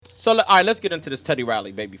So, all right, let's get into this Teddy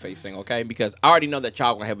Riley babyface thing, okay? Because I already know that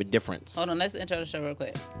y'all gonna have a difference. Hold on, let's intro the show real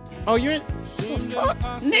quick. Oh, you're in? Fuck?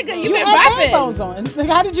 Nigga, You been had rapping. headphones on. Like,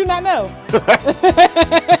 how did you not know?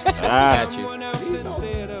 Got you.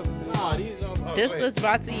 This was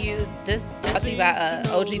brought to you. This brought to you by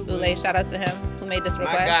OG Fule. Shout out to him who made this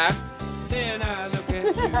request. My guy.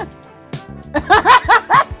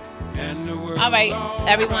 All right,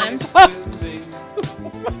 everyone.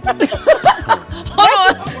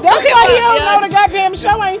 Hold on. That's why you don't know the goddamn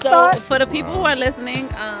show ain't So start. for the people who are listening,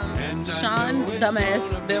 Sean's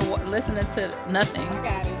dumbass been listening to nothing. I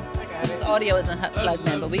got it. His audio isn't plugged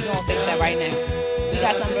in, but we gonna fix that right now. We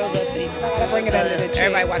got something real good for you. I gotta bring it under the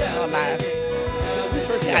chin. Everybody watching on live.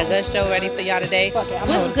 Got a good show ready for y'all today. Fuck it, I'm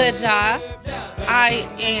What's hungry. good, y'all? I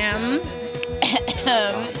am.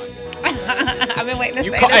 I've been waiting to say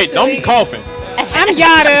this. Hey, don't be coughing. I'm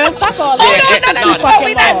Yada. Fuck all that.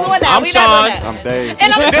 We not doing that. I'm We Sean. not doing that. I'm Dave.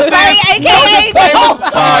 And I'm This Sabray, is aka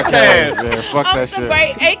podcast. Yeah, fuck I'm that shit. Sabray,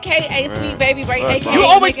 aka Sweet Baby Bray, aka. You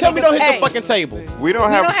always Nigga tell me Nigga. don't hit Hey, the fucking table. We don't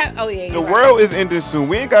We have. don't have. Oh yeah, The you're right. world is ending soon.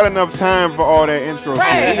 We ain't got enough time for all that intro shit.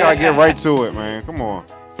 Right. We gotta get right to it, man. Come on.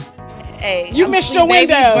 Hey, You I'm missed Sweet your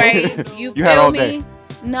Baby window. Bray. You You had feel all me? day.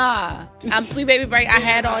 Nah, I'm Sweet Baby Bray. I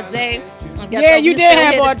had all day. And guess Yeah, what? you We did still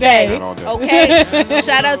have here to all stay. day. Had all day. Okay.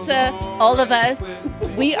 Shout out to all of us.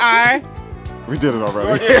 We are We did it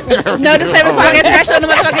already. No Disclaimers Podcast right show on the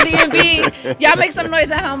motherfucking DMV. Y'all make some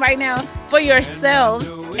noise at home right now for yourselves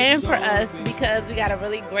and for us because we got a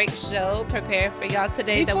really great show prepared for y'all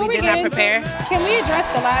today Before that we did get not into- prepare. Can we address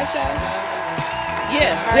the live show?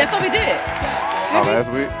 Yeah, that's what we did. Oh,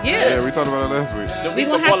 last week? Yeah. we talked about it last week. The We week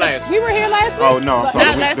gonna before have to- last. We were here last week. Oh, no, I'm sorry.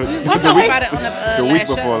 Not last week. We the talked week- about it on the The last week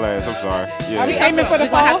show. before last. I'm sorry. Are we Yeah. aiming for the we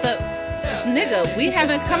gonna fall? have to, nigga, we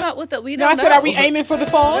haven't come up with it. We No, don't I said, know. are we aiming for the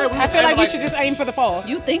fall? Yeah, we I was feel like aiming we like- should just aim for the fall.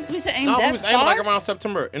 You think we should aim No, that we was aiming far? like around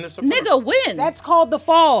September. In the September. Nigga, when? That's called the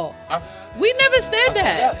fall. We never said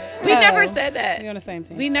that. yes. We No. never said that. We're on the same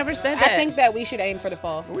team. We never said that. I think that we should aim for the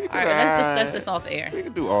fall. We All right, let's discuss this off air. We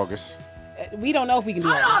could do August. We don't know if we can do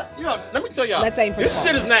that. Yo, let me tell y'all. Let's aim for this the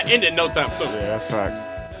shit fall. is not ending no time soon. Yeah, that's facts.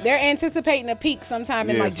 They're anticipating a peak sometime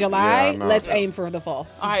in Yes, like July. yeah, I know. Let's aim for the fall.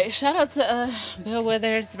 All right, shout out to Bill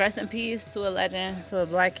Withers. Rest in peace to a legend, to a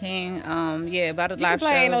Black King. Yeah, about a You can live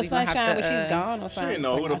play show. Ain't No we gonna have Sunshine to, when she's gone or She something. didn't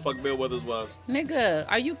know who the fuck Bill Withers was. Nigga,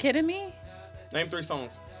 are you kidding me? Name 3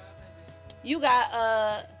 songs. You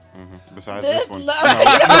got Besides this this one.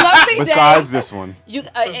 lovely Besides day. this one. You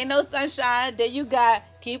Ain't No Sunshine. Then you got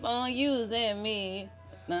Keep On Using Me.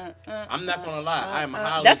 I'm not gonna lie. I am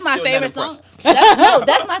highly That's my still favorite not song. impressed.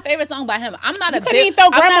 That's my favorite song by him. I'm not a You couldn't big. even throw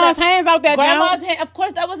I'm not grandma's a- hands out that Grandma's jump. hand. Of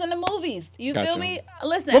course, that was in the movies. You Gotcha. feel me?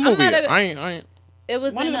 Listen, What I'm movie? not a. I ain't. It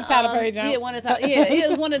was One in of them Tyler Perry Yeah, jumps. one of the, yeah, it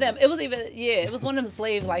was one of them. It was even it was one of the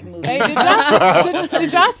slave like movies. Hey,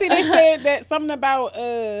 did y'all see they said that something about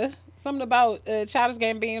Childish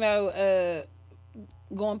Gambino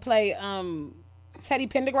going to play Teddy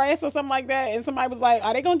Pendergrass or something like that, and somebody was like,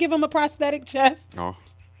 "Are they gonna give him a prosthetic chest?" Oh.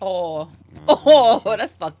 Oh,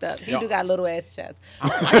 that's fucked up. He Yo. do got little ass chest. Y'all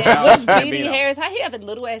With can't beady be no- hairs, how he have a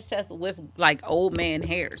little ass chest with like old man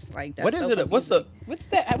hairs? Like that's What is so it? What's confusing. the? What's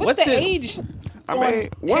that? What's What's the his- age? I on mean, hair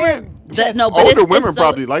women, chest? No, but older it's women so-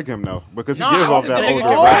 probably like him though because he No, gives I off don't that think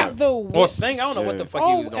they older can rap. vibe. Or sing? I don't know what the fuck he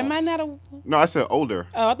was Oh, doing. am I not a? No, I said older.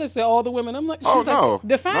 Oh, I thought you said all the women. I'm like, Oh, she's like, no,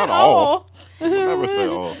 define not all. all. I never say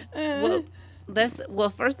all. Well,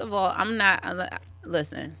 first of all, I'm not.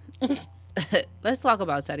 Listen, let's talk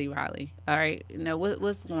about Teddy Riley. All right, you know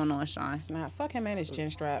what's going on, Sean? Nah, fuck him and his chin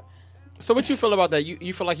strap. So what you feel about that?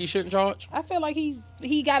 You feel like he shouldn't charge? I feel like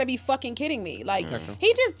he got to be fucking kidding me. Like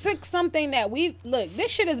he just took something that look.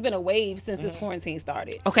 This shit has been a wave since this quarantine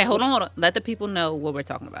started. Okay, hold on. Let the people know what we're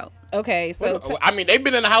talking about. Okay, so I mean, they've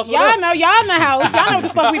been in the house with y'all us. know y'all in the house. Y'all know what the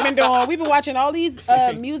fuck we've been doing. We've been watching all these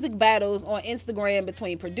music battles on Instagram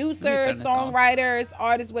between producers, this off. songwriters,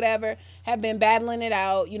 artists, whatever, have been battling it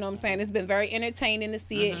out. You know what I'm saying? It's been very entertaining to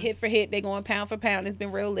see it hit for hit. They going pound for pound. It's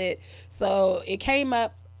been real lit. So it came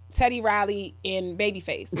up Teddy Riley and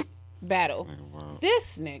Babyface battle.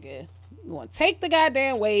 This nigga gonna take the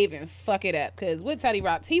goddamn wave and fuck it up. Cause with Teddy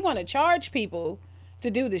Riley, he wanna charge people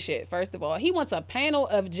to do the shit. First of all, he wants a panel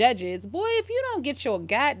of judges. Boy, if you don't get your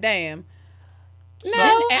goddamn ain't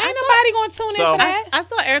nobody gonna tune in So- for that. I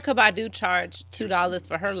saw Erykah Badu charge $2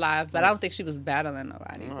 for her live, but I don't think she was battling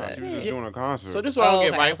nobody. Nah, But she was just doing a concert. So this is what I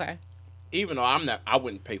don't get right. Okay. Even though I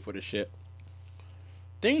wouldn't pay for this shit.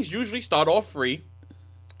 Things usually start off free,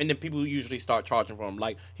 and then people usually start charging for him.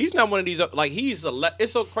 Like he's not one of these. Like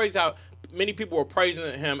it's so crazy how many people were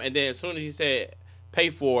praising him, and then as soon as he said pay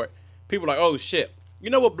for it, people were like, oh shit. You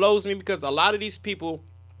know what blows me? Because a lot of these people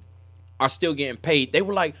are still getting paid. They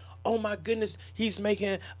were like, oh my goodness, he's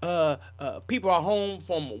making people are home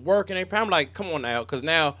from work and they pay. I'm like, come on now, because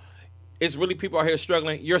now it's really people out here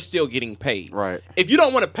struggling. You're still getting paid. Right. If you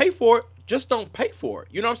don't want to pay for it, just don't pay for it.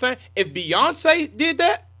 You know what I'm saying? If Beyonce did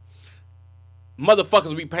that, motherfuckers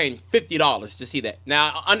will be paying $50 to see that.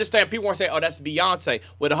 Now, I understand people want to say, oh, that's Beyonce.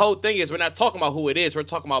 Well, the whole thing is we're not talking about who it is. We're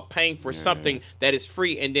talking about paying for something that is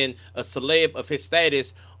free and then a celeb of his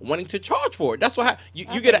status wanting to charge for it. That's what you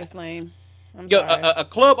get. It's lame. A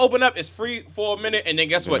club open up, it's free for a minute, and then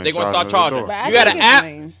guess what? They're going to start charging. You got an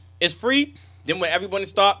app, it's free. Then when everybody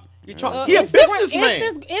stop, you charge. He a businessman.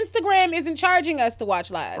 Instagram isn't charging us to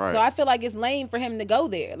watch live. Right. So I feel like it's lame for him to go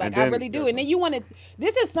there. Like, then, I really do. And then you want to,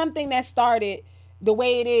 this is something that started the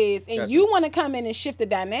way it is, and you want to come in and shift the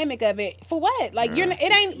dynamic of it for what? Like it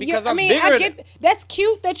ain't. Because I mean, I get that's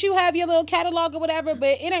cute that you have your little catalog or whatever, but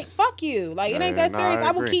it ain't. Fuck you. Like it ain't that serious.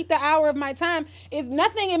 I will keep the hour of my time. It's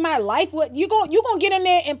nothing in my life. What you gonna get in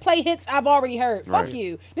there and play hits I've already heard? Right. Fuck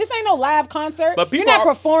you. This ain't no live concert. But you're not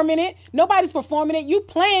performing it. Nobody's performing it. You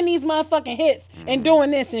playing these motherfucking hits and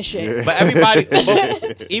doing this and shit. Yeah. But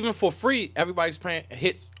everybody, even for free, everybody's playing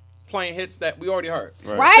hits that we already heard.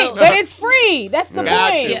 Right, so, but it's free. That's the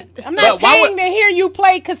point. Yeah. I'm not paying to hear you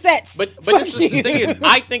play cassettes. But this is the thing is,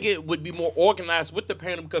 I think it would be more organized with the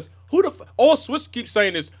panel because all Swiss keeps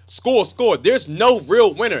saying is score. There's no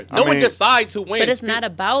real winner. No one decides who wins. But it's not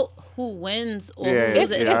about who wins or who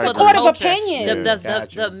loses. It's a court of opinion.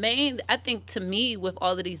 The main, I think, to me, with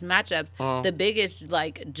all of these matchups, the biggest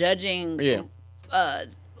judging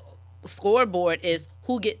scoreboard is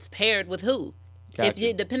who gets paired with who. Gotcha. If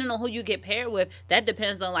you depending on who you get paired with, that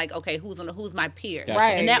depends on who's my peer, gotcha.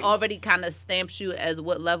 Right? And that already kind of stamps you as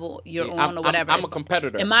what level you're on or whatever. I'm a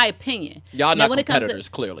competitor, in my opinion. Y'all not competitors,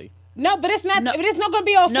 clearly. No, but it's not. It's not going to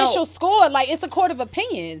be an official score. Like it's a court of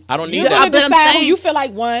opinions. I don't need You're that. You're going to decide who you feel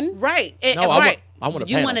like won. Right. I want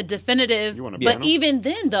you want a definitive, but even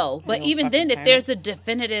then though, if there's a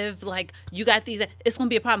definitive, like you got these, it's going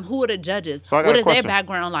to be a problem. Who are the judges? So what is their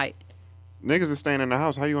background like? Niggas is staying in the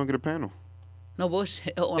house. How you going to get a panel? No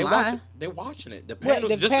bullshit. They're watching it. The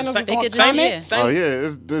panels just panels the same. Oh yeah,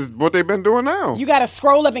 it's what they've been doing now. You got to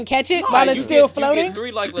scroll up and catch it while it's still floating.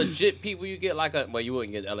 You get 3 legit people. You get you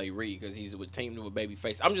wouldn't get L.A. Reid because he's teamed with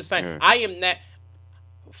Babyface. I'm just saying I am not.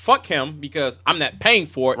 Fuck him because I'm not paying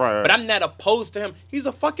for it. Right. But I'm not opposed to him. He's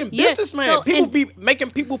a fucking businessman. So, people be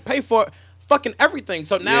making people pay for fucking everything.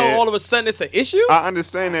 So now all of a sudden it's an issue? I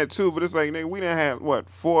understand that too, but it's like, nigga, we done had, 4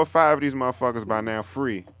 or 5 of these motherfuckers by now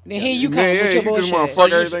free. Then here you come with your bullshit. Just want to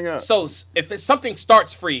fuck everything up. So if something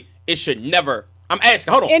starts free, it should never, I'm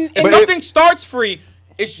asking, hold on. If something starts free,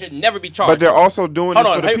 it should never be charged. But they're also doing it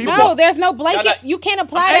for the people. No, there's no blanket. You can't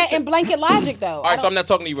apply that in blanket logic, though. All right, so I'm not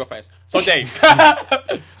talking to you real fast. So, Dave.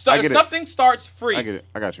 So if something starts free. I get it.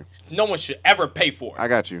 I got you. No one should ever pay for it. I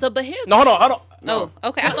got you. So, but here's... No, hold on. No. Oh,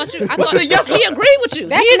 okay. I thought he agreed with you.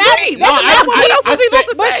 That's he agreed. What else was he supposed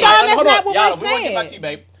to say? But Sean, that's not what we're saying. We're going to get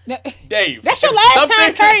back to you, babe. Dave. That's your last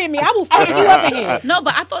time carrying me. I will fuck you up in here. No,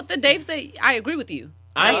 but I thought that Dave said, I agree with you.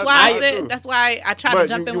 That's why I tried to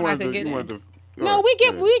jump in when I could get in. No, we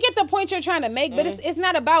get the point you're trying to make, but it's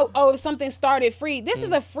not about if something started free. This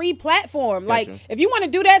is a free platform. Gotcha. Like if you want to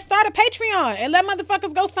do that, start a Patreon and let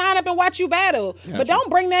motherfuckers go sign up and watch you battle. Gotcha. But don't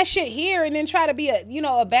bring that shit here and then try to be a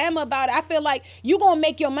Bama about it. I feel like you gonna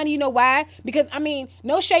make your money. You know why? Because I mean,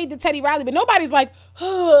 no shade to Teddy Riley, but nobody's like,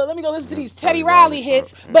 let me go listen to these Teddy Riley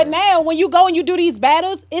hits. Yeah. But now when you go and you do these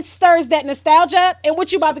battles, it stirs that nostalgia up. And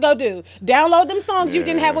what you about to go do? Download them songs you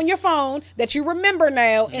didn't have on your phone that you remember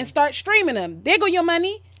now and start streaming them. There go your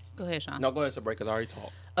money. Go ahead, Sean. No, go ahead, Sabrina, because I already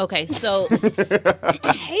talked. Okay, so...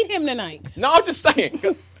 I hate him tonight. No, I'm just saying.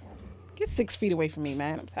 Get 6 feet away from me,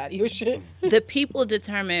 man. I'm tired of your shit. The people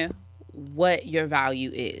determine what your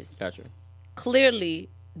value is. Gotcha. Clearly,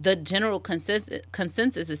 the general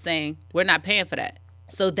consensus is saying, we're not paying for that.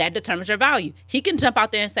 So that determines your value. He can jump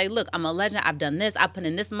out there and say, look, I'm a legend. I've done this. I put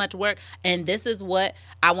in this much work. And this is what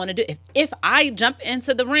I want to do. If I jump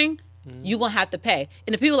into the ring... you gonna have to pay,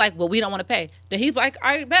 and the people are like, well, we don't want to pay. Then he's like, all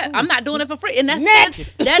right, bet I'm not doing it for free, and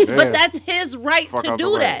that's his right to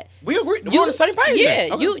do that. We agree. We're on the same page. Yeah,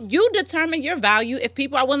 okay. You determine your value. If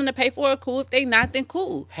people are willing to pay for it, cool. If they not, then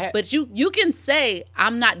cool. But you can say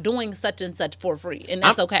I'm not doing such and such for free, and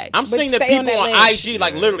that's okay. I'm seeing the people on IG,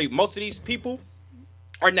 like literally, most of these people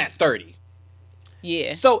are not 30.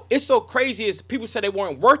 Yeah. So it's so crazy. Is people said he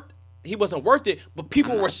wasn't worth it, but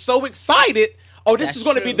people were so excited. Oh, this is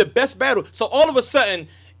going to be the best battle. So all of a sudden,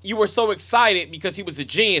 you were so excited because he was a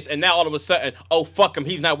genius, and now all of a sudden, oh, fuck him,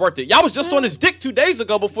 he's not worth it. Y'all was just on his dick 2 days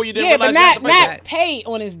ago before you didn't realize. Yeah, but not pay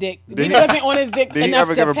on his dick. He wasn't on his dick enough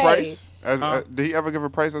to pay. Price? Did he ever give a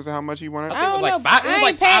price as to how much he wanted? I don't like know. five. It was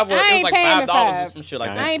like $5 or some shit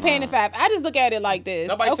like that. I ain't paying the $5. I just look at it like this.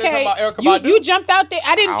 Nobody says okay, about Erykah Badu. you jumped out there.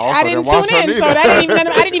 I didn't also tune didn't watch her in, so neither.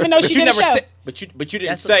 I didn't even know But she you did a never show. said. But you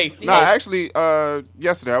didn't say. No, actually,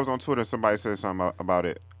 yesterday I was on Twitter and somebody said something about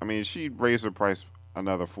it. I mean, she raised her price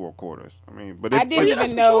another 4 quarters. I mean, but I didn't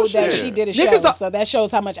even know that she did a show, so that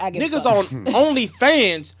shows how much I get. Niggas on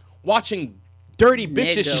OnlyFans watching dirty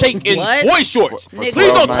bitches Nigga, shake in what? boy shorts. For Please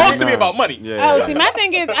don't talk to me $12.99. about money. Yeah. Oh, see, my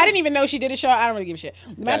thing is, I didn't even know she did a show. I don't really give a shit.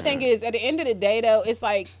 My thing is, at the end of the day, though, it's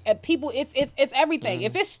like people. It's everything.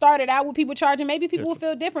 If it started out with people charging, maybe people will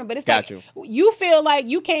feel different. But it's you feel like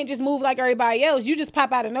you can't just move like everybody else. You just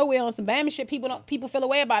pop out of nowhere on some Bama shit. People feel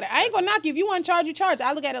away about it. I ain't gonna knock you. If you want to charge, you charge.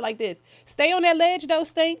 I look at it like this: stay on that ledge, though,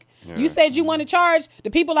 Stink. Yeah. You said you want to charge. The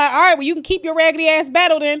people like, all right, well, you can keep your raggedy ass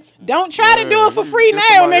battle then. Don't try to do it for free Get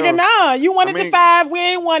now, somebody nigga. else. Nah, you wanted the 5. We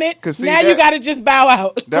ain't want it. See, now you gotta just bow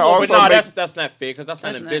out. That But also no, makes, that's not fair because that's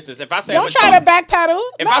not in business. If I say Don't try to backpedal.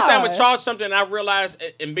 if I say I'm gonna charge something, and I realize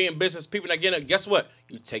in being business, people not getting it. Guess what?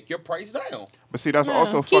 You take your price down. but see, that's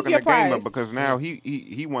also keep fucking your the game up price. because now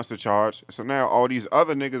he wants to charge. So now all these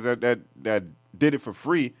other niggas that did it for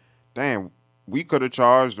free, damn, we could have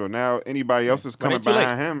charged, or now anybody else is coming it's too late.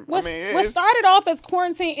 behind him. What started off as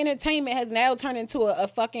quarantine entertainment has now turned into a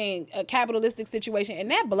fucking capitalistic situation, and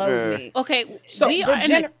that blows me. Okay, So we the are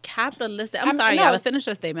in a capitalistic. I'm sorry, no. y'all. Finish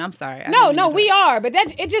your statement. I'm sorry. No, we are, but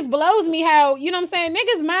that it just blows me how, you know what I'm saying,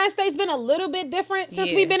 niggas' mind state's been a little bit different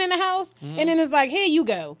since Yeah. we've been in the house, and then it's like, here you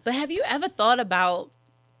go. But have you ever thought about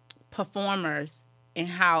performers and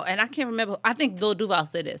how? And I can't remember. I think Lil Duval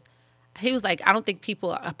said this. He was like, I don't think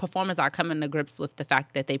performers are coming to grips with the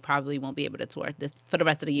fact that they probably won't be able to tour this for the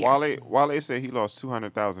rest of the year. Wale said he lost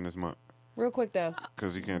 200,000 this month Real quick though,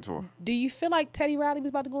 because he can't tour. do you feel like Teddy Riley was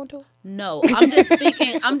about to go on tour? No, I'm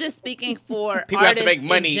just speaking for People have to artists make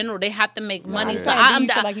money. in general. They have to make money. yeah. So Do you I'm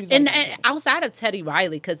feel like he was and about to outside of Teddy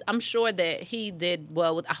Riley, because I'm sure that he did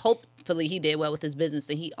well with. Hopefully he did well with his business,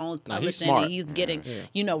 and he owns publishing, smart. and he's getting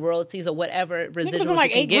royalties or whatever was in residuals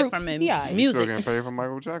like you can 8 get groups. from him. Yeah. He's Music. still getting paid from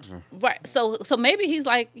Michael Jackson. Right. So maybe he's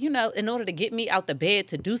like, in order to get me out the bed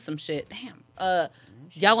to do some shit, damn,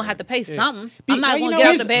 y'all gonna have to pay something. I'm not you gonna know,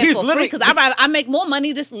 get out the bed he's for free literally- because I make more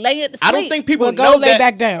money just laying to sleep. I don't think people Well, know go lay that.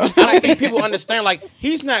 back down. I don't think people understand. Like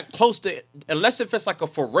he's not close to, unless if it's like a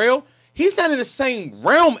Pharrell. He's not in the same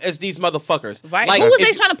realm as these motherfuckers. Right. Like, Who was if they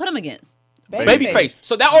you- trying to put him against? Babyface.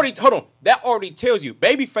 So that already tells you.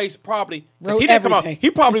 Babyface probably, because he didn't come out. Everything.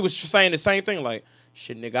 He probably was saying the same thing. Like,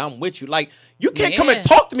 shit, nigga, I'm with you. Like, you can't come and Yeah.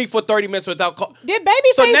 talk to me for 30 minutes without. Did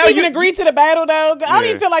Babyface So now even you- agree to the battle though? I don't Yeah.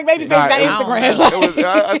 even feel like Babyface Nah, got it Instagram. was- It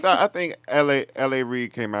was. I think L.A.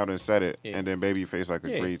 Reid came out and said it, and then Babyface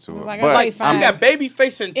agreed to it. like, but okay, fine. You got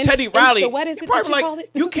Babyface and Teddy Riley. what is it Probably that you like, call it?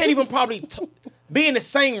 you can't even probably be in the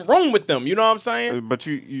same room with them. You know what I'm saying? But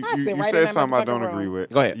you I sit right in said that something I motherfucking don't room. agree with.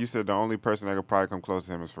 Go ahead. You said the only person that could probably come close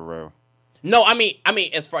to him is Pharrell. No, I mean,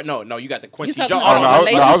 as far no, you got the Quincy talking Jones. about Oh, Oh, no, I was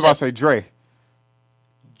relationship. about to say Dre.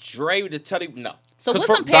 Dre to Teddy. No. So 'Cause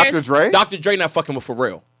what's some pairs? Dr. Dre? Dr. Dre not fucking with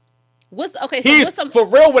Pharrell. What's okay? So He's what's some?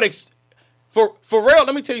 Pharrell would Pharrell.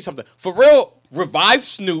 Let me tell you something. Pharrell revived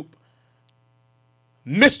Snoop,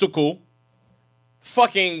 Mystical,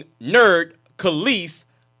 fucking Nerd, Khalees,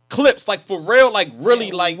 Clips. Like Pharrell, like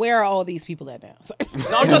really like. Where are all these people at now?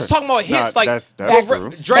 No, I'm just talking about hits. Nah, Like that's Pharrell-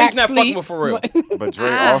 true. Dre's not Backseat. fucking with Pharrell. But Dre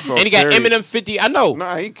also And he got carried, Eminem 50. I know.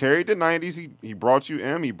 Nah, he carried the 90s. He brought you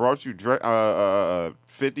M. He brought you Dre,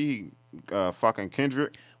 50. Fucking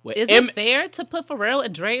Kendrick. With Is it fair to put Pharrell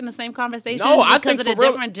and Dre in the same conversation? No, I because think of the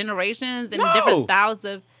Pharrell- different generations and No. different styles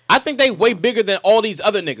of. I think they way bigger than all these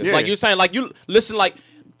other niggas. Yeah. Like you're saying, like you listen, like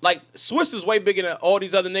Swiss is way bigger than all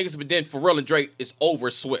these other niggas, but then Pharrell and Drake is over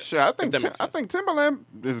Swiss. Shit, I if think that makes I sense. think Timberland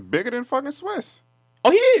is bigger than fucking Swiss. Oh,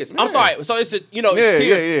 he is. Yeah. I'm sorry. So it's it's Yeah,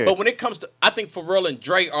 tiers. yeah. But when it comes to, I think Pharrell and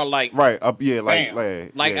Drake are like, Right up, yeah,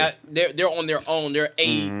 bam. yeah. They're on their own. They're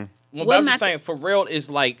a. Mm-hmm. Well, What but I'm just match- saying, Pharrell is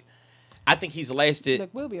like, I think he's lasted Look,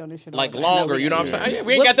 we'll be on this shit like all day. longer. You know what I'm Yeah. saying?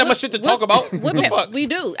 We ain't got that much shit to talk about. What The pair- fuck? We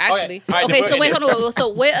do actually. All right, Okay, go so wait, ahead. hold on. So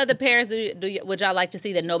what other pairs would y'all like to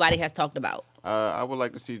see that nobody has talked about? I would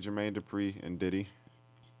like to see Jermaine Dupri and Diddy.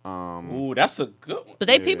 Ooh, that's a good one. But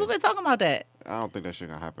Yeah. people been talking about that. I don't think that shit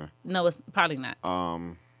gonna happen. No, it's probably not.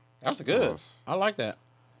 That's a good. else? I like that.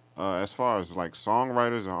 As far as like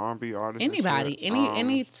songwriters or R&B artists, and Anybody, shit,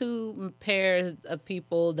 any two pairs of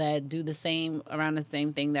people that do the same around the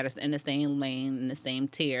same thing that is in the same lane in the same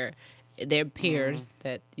tier, they're peers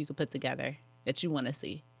that you could put together that you want to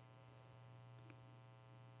see.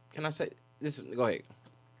 Can I say this? Go ahead.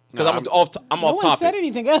 Because No, I'm No off one topic. said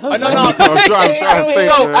anything else. no. I'm trying to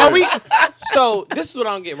So think, are man. we? So this is what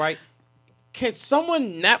I don't get right. can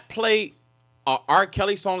someone not play a R.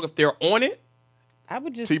 Kelly song if they're on it? I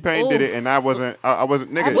would just T-Pain did it, and I wasn't.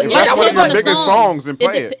 Nigga. would- If it that's one depends of on your the biggest song. songs, then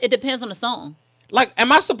play it. It depends on the song. Like,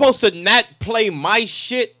 am I supposed to not play my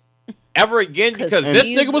shit ever again because this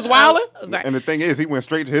he's, nigga was wilding? Right. And the thing is, he went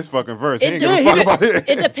straight to his fucking verse. He It ain't give a did- fuck he about it.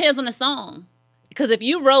 It depends on the song. Because if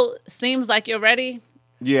you wrote "Seems Like You're Ready,"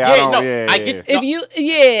 Yeah, I don't. no, yeah, I yeah. get- if you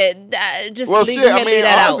just Well, leave, shit. I leave mean,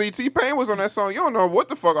 that honestly, T-Pain was on that song. You don't know what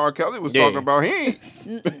the fuck R. Kelly was Yeah. talking about. He ain't.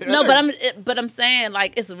 out. No, but I'm saying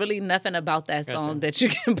like it's really nothing about that song that you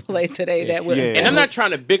can play today that would. Yeah. And I'm not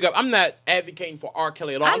trying to big up. I'm not advocating for R.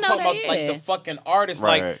 Kelly at all. I I'm know talking that, about like yeah. the fucking artist,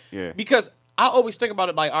 Right, like yeah. because I always think about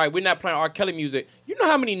it like, all right, we're not playing R. Kelly music. You know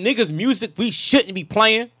how many niggas' music we shouldn't be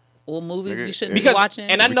playing? Or movies we Nigga, shouldn't because- be watching.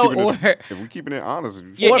 and I know- If we keeping it honest,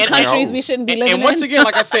 Yeah, or and- countries and- we shouldn't be And, living and once in. again,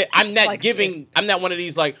 like I said, I'm not Like giving. I'm not one of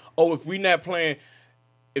these like, oh, if we not playing,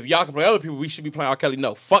 if y'all can play other people, we should be playing R. Kelly.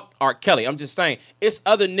 No, fuck R. Kelly. I'm just saying, it's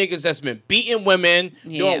other niggas that's been beating women,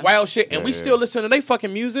 Yeah. doing wild shit, and we Yeah. still listen to they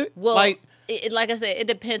fucking music. Well, like, like I said, it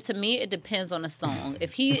depends. To me, it depends on the song.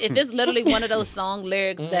 If it's literally one of those song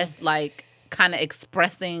lyrics that's like kind of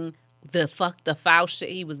expressing the foul shit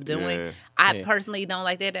he was doing, Yeah. I Yeah. personally don't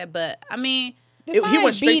like that. But I mean, he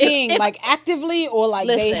went straight to- beating like actively or like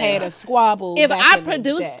they Listen, had a squabble. if back I in the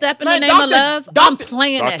produce day. "Step in Man, the Name of Dr. Love," I'm Dr.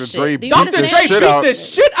 playing that Dr. shit. Dre Do you beat Dr. the Dre understand? shit beat out. the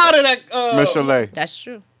shit out of that. Miss Chalet. That's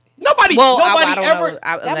true. Nobody Well, I ever. don't know.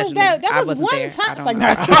 That was that. That I was wasn't one there. time. I It's don't like,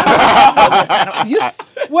 know.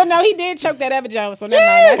 no. Well, no, he did choke that Ever Jones. So never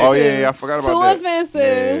mind. That's Oh two. yeah, I forgot about Two that.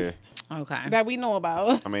 offenses Okay. that we know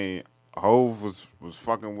about. I mean, Hove was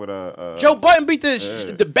fucking with a. Joe Budden beat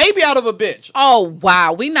the baby out of a bitch. Oh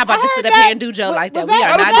wow, we not about I to heard sit up that. here and do Joe Was- like that. was We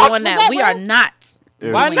that- are was not that- doing was that. that We are real? not.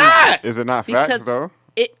 Why not? Is it not Because facts though?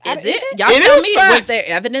 Is Is it? it? Y'all It tell is me. facts. Was there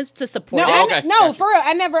evidence to support No, it? Oh, okay. no, for real.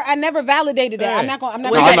 I never validated that. Yeah. I'm not gonna. I'm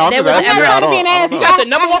not Was gonna. that- I'm there just was asking. I'm ever- not trying to be I an don't ass. know. He got the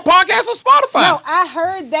number one podcast on Spotify. No, I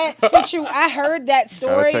heard that I heard that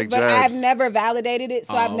story, take but jabs. I've never validated it.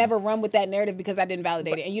 So I've never run with that narrative because I didn't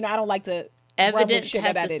validate it. And you know, I don't like to run with Evidence shit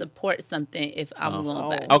has that I to didn't. support something. If I'm going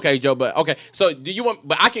back. Okay, Joe, but okay. So do you want?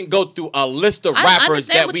 But I can go through a list of I rappers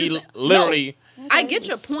understand that what we you said. literally. I get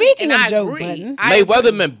your point. Speaking and of I Joe agree. Budden. I agree.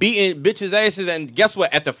 Mayweather been beating bitches' asses, and guess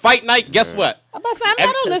what? At the fight night, guess what? I'm about to say, I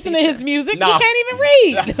don't listen to his music. Nah. He can't even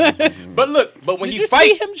read. But look, but when Did he you fight,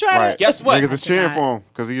 see him try Right. to? guess what? Niggas is cheering cannot. for him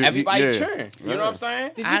because he. Everybody yeah. cheering. You know what I'm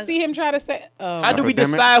saying? Did you see him try to say? Oh, How do we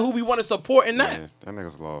Epidemic? decide who we want to support and not? Yeah, that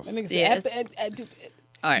nigga's lost. that nigga said, Yes.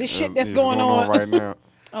 All right. the shit Yeah, that's it's going on. right now.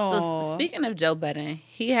 So Oh. speaking of Joe Budden,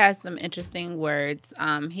 he has some interesting words.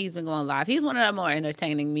 He's been going live. He's one of the more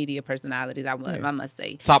entertaining media personalities. I must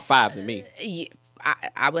say. Top 5 to me. Yeah,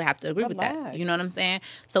 I would have to agree with that. Relax. You know what I'm saying?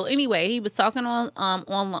 So anyway, he was talking on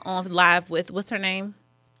live with what's her name?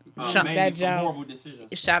 That Joe. horrible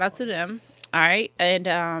decisions. Shout out to them. All right,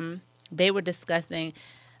 and they were discussing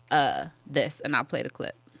this, and I'll play the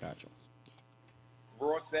clip. Gotcha.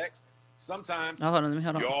 Raw sex. Sometimes Oh, hold on.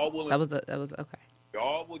 Y'all will- That was okay.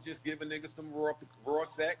 y'all will just give a nigga some raw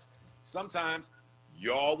sex. Sometimes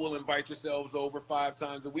y'all will invite yourselves over 5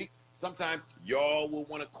 times a week. Sometimes y'all will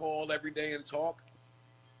want to call every day and talk.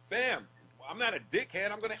 Fam, I'm not a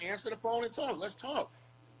dickhead. I'm going to answer the phone and talk. Let's talk.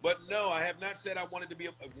 But no, I have not said I wanted to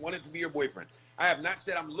be your boyfriend. I have not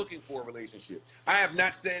said I'm looking for a relationship. I have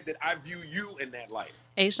not said that I view you in that light.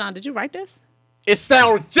 Hey, Sean, did you write this? It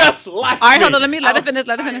sounds just like All right, me. hold on. Let it finish.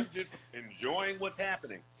 Let it I finish. am just enjoying what's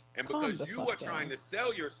happening. And Calm because the you fuck are down. trying to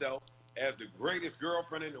sell yourself as the greatest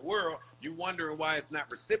girlfriend in the world, you wondering why it's not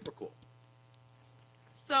reciprocal.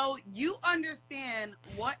 So you understand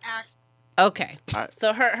what action. Okay.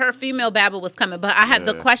 So her female babble was coming, but I had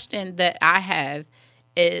the Yeah. question that I have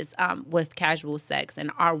is with casual sex,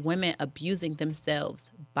 and are women abusing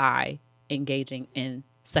themselves by engaging in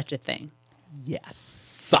such a thing?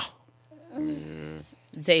 Yes.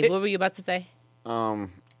 Dave, what were you about to say?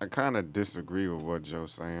 I kind of disagree with what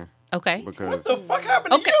Joe's saying Okay. because What the fuck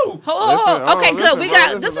happened Okay. to you? Listen, Okay, oh, good. listen, We bro, got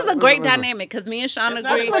listen, this is a listen, great listen. dynamic because me and Sean It's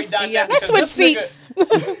not agree. a great dynamic. Yeah. Let's switch This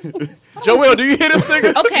nigga- seats. Joel, do you hear this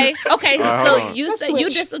nigga? Okay. hold So on. you Let's say you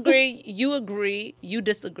switch. disagree, you agree, you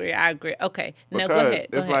disagree, I agree. Okay. Now go Because ahead.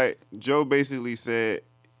 Go it's ahead. like Joe basically said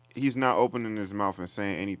he's not opening his mouth and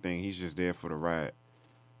saying anything. He's just there for the ride.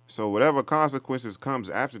 So whatever consequences comes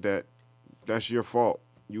after that, that's your fault.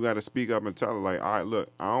 You got to speak up and tell her, like, all right, look,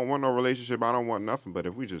 I don't want no relationship. I don't want nothing. But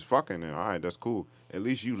if we just fucking, then all right, that's cool. At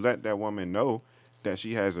least you let that woman know that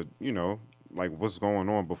she has a, like what's going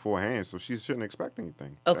on beforehand. So she shouldn't expect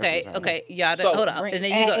anything. That's Okay, just how- okay. Y'all So- hold on. And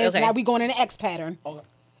then you go. It's Okay. now we going in the X pattern.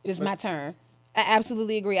 It is my turn. I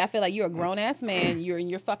absolutely agree. I feel like you're a grown ass man. You're in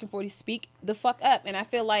your fucking 40s. Speak the fuck up. And I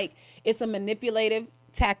feel like it's a manipulative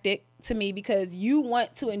tactic to me because you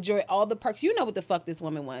want to enjoy all the perks. You know what the fuck this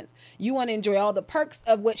woman wants. You want to enjoy all the perks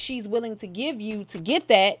of what she's willing to give you to get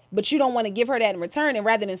that, but you don't want to give her that in return. And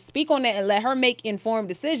rather than speak on that and let her make informed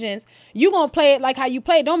decisions, you gonna play it like how you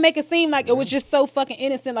play it. Don't make it seem like it was just so fucking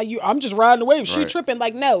innocent. Like I'm just riding the wave. She Right. tripping.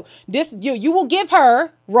 Like no, this you will give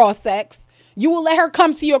her raw sex. You will let her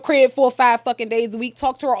come to your crib 4 or 5 fucking days a week,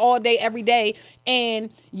 talk to her all day, every day,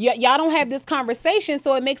 and y'all don't have this conversation,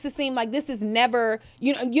 so it makes it seem like this is never,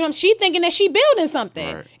 she thinking that she building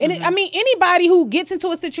something. Right. And I mean, anybody who gets into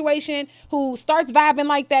a situation, who starts vibing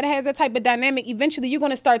like that, has that type of dynamic, eventually you're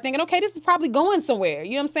going to start thinking, okay, this is probably going somewhere.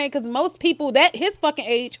 You know what I'm saying? Because most people that his fucking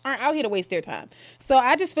age aren't out here to waste their time. So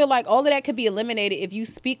I just feel like all of that could be eliminated if you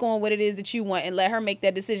speak on what it is that you want and let her make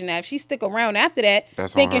that decision. Now, if she stick around after that,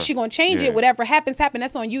 That's on thinking her. she going to change Yeah. it, whatever happens,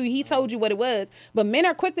 that's on you. He told you what it was. But men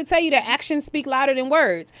are quick to tell you that actions speak louder than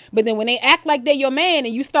words. But then when they act like they're your man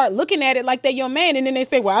and you start looking at it like they're your man, and then they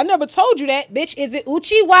say, well, I never told you that, bitch. Is it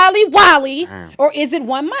Uchi Wally Wally or is it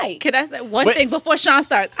one mic? Can I say one Wait. thing before Sean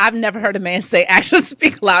starts? I've never heard a man say actions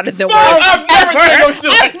speak louder than words. I've never said no shit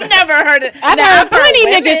like I've that. never heard it. I've Now, heard plenty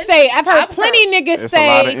women- niggas say. I've heard I've plenty niggas It's a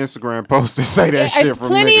lot of say. Instagram posts that say that shit It's from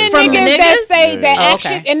plenty niggas. of From niggas niggas? that say that Oh,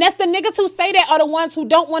 action, okay. and that's the niggas who say that are the ones who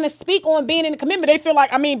don't want to speak on being in a commitment. They feel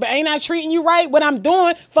like, I mean, but ain't I treating you right? What I'm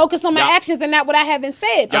doing, focus on my Y'all- actions and not what I haven't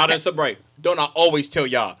said. Y'all done some break. Don't I always tell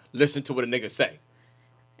y'all, listen to what a nigga say.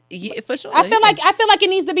 Yeah, for sure. I feel like it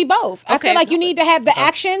needs to be both. I Okay. feel like you need to have the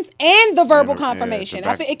actions and the verbal Yeah, the confirmation.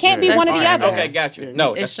 back- it can't be yeah, one or the that's other. fine. Okay, got you.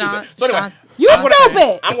 No, that's It's Sean- stupid. So anyway, Sean- You I'm gonna-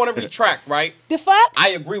 stupid. I'm going to retract, right? The fuck? I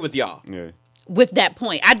agree with y'all. Yeah. with that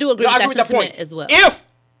point, I do agree No, I with agree that with that point sentiment as well. If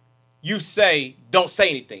you say don't say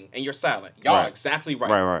anything and you're silent, y'all are Right. exactly right.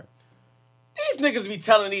 Right. These niggas be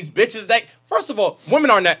telling these bitches that, first of all, women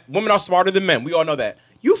are smarter than men. We all know that.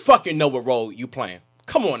 You fucking know what role you playing.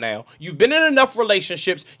 Come on now. You've been in enough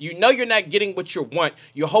relationships. You know you're not getting what you want.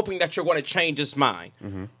 You're hoping that you're going to change his mind.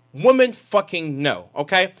 Women fucking know,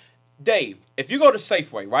 okay? Dave, if you go to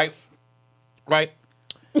Safeway, right?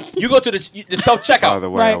 You go to the self-checkout. By the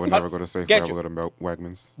way, I Right. would never go to Safeway. Get I you. would go to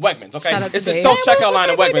Wegmans. Wegmans, okay? Shout out to It's the Dave. self-checkout line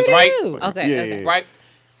at Wegmans, right? Okay. Yeah, okay. yeah. Right?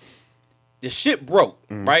 The shit broke,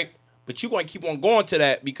 right? But you're going to keep on going to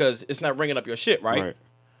that because it's not ringing up your shit, right?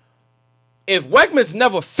 If Wegmans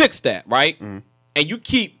never fixed that, right? And you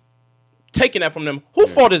keep taking that from them,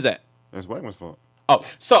 whose fault is that? That's Wegmans' fault. Oh,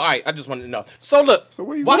 so all right, I just wanted to know. So look, So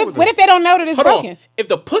where you why- going with What if they don't know that it's hold broken? on. If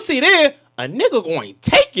the pussy there, a nigga going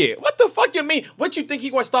to take it. What the fuck you mean? What you think he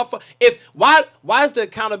going to stop for? Why is the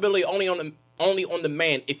accountability only on the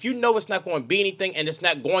man? If you know it's not going to be anything and it's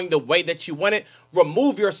not going the way that you want it,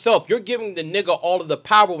 remove yourself. You're giving the nigga all of the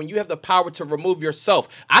power when you have the power to remove yourself.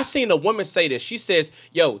 I seen a woman say this. She says,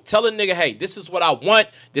 yo, tell a nigga, hey, this is what I want.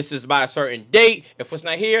 This is by a certain date. If it's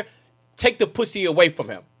not here, take the pussy away from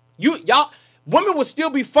him. Y'all, women would still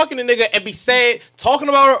be fucking a nigga and be sad, talking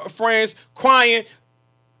about her friends, crying,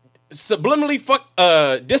 subliminally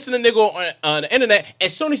dissing a nigga on the internet.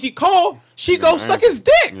 As soon as he call, she go suck his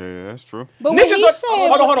dick. Yeah, that's true. But Niggas when he are- said,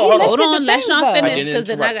 hold on. he Hold listed on, the let things, Sean though. finish didn't because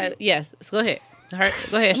then I interrupt got yes. Go ahead. Go ahead,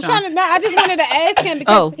 I'm Sean. trying to. No, I just wanted to ask him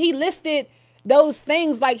because Oh. he listed those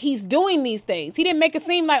things like he's doing these things. He didn't make it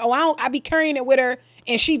seem like, I be carrying it with her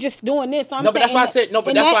and she just doing this. So I'm No, but saying that's why I said no.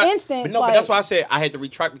 But in that's that why. instance, But no, but that's why I said I had to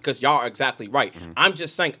retract because y'all are exactly right. I'm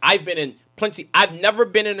just saying I've been in plenty. I've never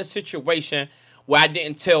been in a situation where I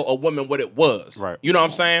didn't tell a woman what it was. Right. You know what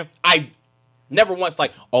I'm saying? I never once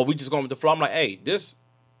like, oh, we just going with the flow. I'm like, hey, this,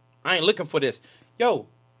 I ain't looking for this. Yo,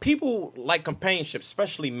 people like companionship,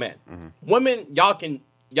 especially men. Women, y'all can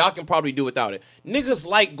probably do without it. Niggas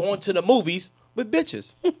like going to the movies with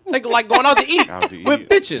bitches. They like going out to eat Out to with eat.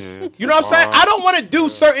 bitches. Yeah, You know what I'm saying? I don't want to do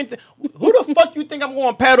certain things. Who the fuck you think I'm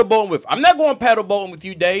going paddle boating with? I'm not going paddle boating with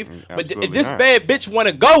you, Dave. But if absolutely this not. bad bitch want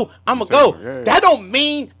to go, I'm going to go. Take her, yeah. That don't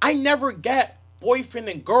mean I never got boyfriend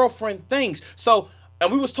and girlfriend things. So,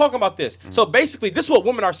 and we was talking about this. So basically, this is what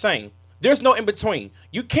women are saying. There's no in between.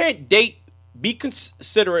 You can't date, be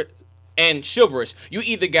considerate, and chivalrous. You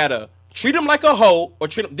either got to treat them like a hoe or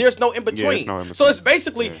treat them. There's no in between. no in So between. it's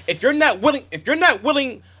basically Yeah. if you're not willing to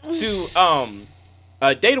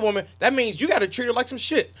date a woman, that means you got to treat her like some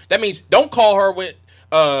shit. That means don't call her with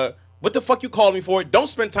what the fuck you calling me for? Don't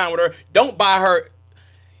spend time with her. Don't buy her.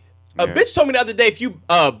 A Yeah. bitch told me the other day if you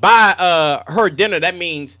buy her dinner, that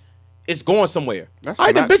means it's going somewhere. That's All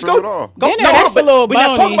right, then, not bitch, true go. at all. Go. Dinner, No, hold that's on, but a little we're not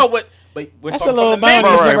talking bony. about what. But we're That's talking a little from the man's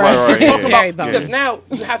bony. perspective. Right. We're talking Very about bony. because now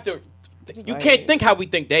you have to. You can't think how we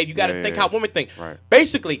think, Dave. You got to Yeah, think yeah. how women think. Right.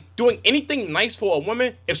 Basically, doing anything nice for a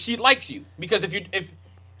woman if she likes you. Because if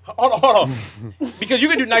Hold on. Because you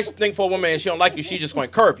can do nice thing for a woman and she don't like you, she just going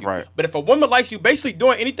to curve you. Right. But if a woman likes you, basically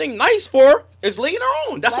doing anything nice for her is leading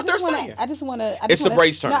her on. That's what they're saying. I just want to. It's a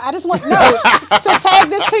Bray's turn. No, I just want to tag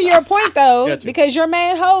this to your point though, Gotcha. because your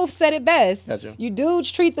man Hove said it best. Gotcha. You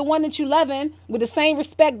dudes treat the one that you loving with the same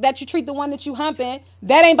respect that you treat the one that you humping.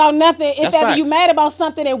 That ain't about nothing. If That's ever you facts. mad about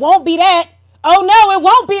something, it won't be that. Oh no, it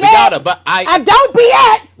won't be But that. Yada, but I don't be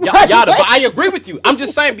that. Yada, but I agree with you. I'm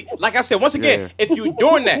just saying, like I said, once again, Yeah. if you're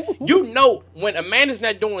doing that, you know when a man is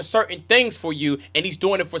not doing certain things for you and he's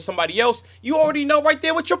doing it for somebody else, you already know right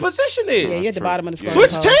there what your position is. Yeah, you're at the True. bottom of the Yeah. screen.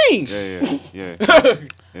 Switch Hov. teams.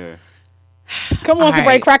 Yeah. Come on, All Sabray,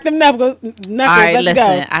 right. crack them knuckles. All right, Let's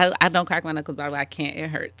listen. go. I don't crack my knuckles, by the way. I can't. It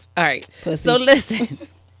hurts. All right. Pussy. So listen,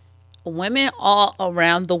 women all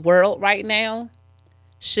around the world right now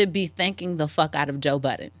should be thanking the fuck out of Joe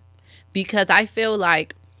Budden, because I feel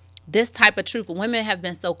like this type of truth, women have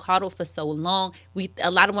been so coddled for so long.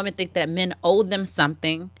 A lot of women think that men owe them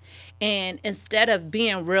something, and instead of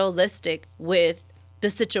being realistic with the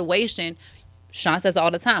situation, Sean says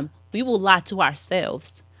all the time, we will lie to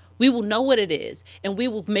ourselves. We will know what it is, and we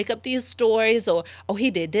will make up these stories, or, oh,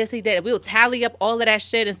 he did this, he did it. We will tally up all of that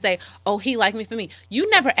shit and say, oh, he liked me for me. You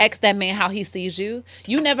never ask that man how he sees you.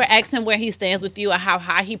 You never ask him where he stands with you or how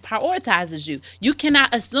high he prioritizes you. You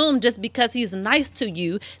cannot assume just because he's nice to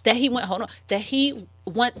you that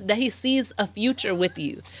he sees a future with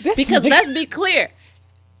you. Because let's be clear.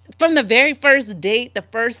 From the very first date, the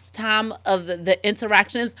first time of the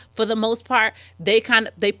interactions, for the most part, they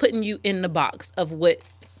putting you in the box of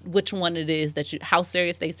which one it is how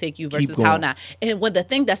serious they take you versus how not. And when the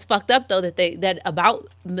thing that's fucked up though that about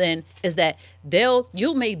men is that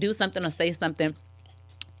you may do something or say something,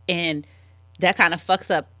 and that kind of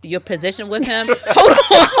fucks up your position with him.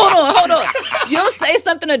 Hold on. You'll say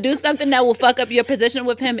something or do something that will fuck up your position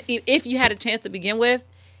with him if you had a chance to begin with,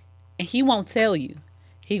 and he won't tell you.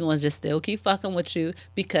 He gonna just still keep fucking with you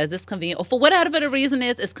because it's convenient, or for whatever the reason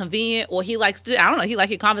is, it's convenient, or he likes to, I don't know, he like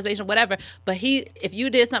your conversation, whatever. But if you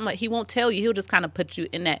did something, he won't tell you. He'll just kind of put you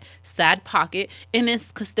in that side pocket, and then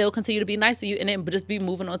still continue to be nice to you, and then just be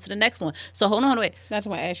moving on to the next one. So hold on, wait. I just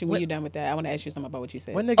want to ask you when you're done with that. I want to ask you something about what you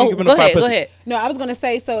said. When nigga Oh, giving go a fat ahead, go pussy? ahead. No, I was going to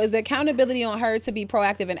say, so is the accountability on her to be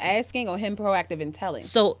proactive in asking or him proactive in telling?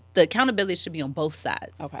 So the accountability should be on both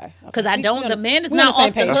sides. Okay. Because the man is we on not the same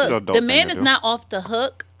off the page. That's the hook. adult The thing man to is do. not off the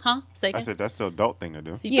hook. Huh? Say I again? said that's the adult thing to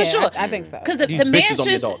do. Yeah, for sure. I think so. Because These the man bitches on the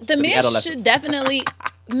should adults, the the man adolescents. should definitely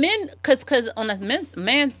because on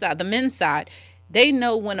the men's side, they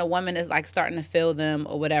know when a woman is like starting to feel them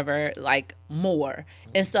or whatever, like more.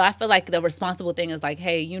 And so I feel like the responsible thing is like,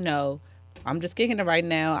 hey, I'm just kicking it right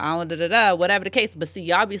now. I don't whatever the case. But see,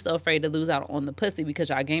 y'all be so afraid to lose out on the pussy because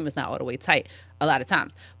y'all game is not all the way tight a lot of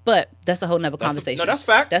times. But that's a whole nother conversation. No, that's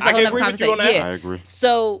fact. That's a I whole can nother agree with you conversation. on that. Yeah. I agree.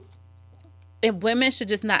 So, and women should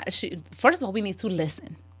just not. First of all, we need to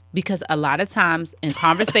listen, because a lot of times in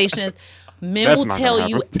conversations, men That's will not tell gonna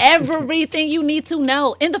you happen. everything you need to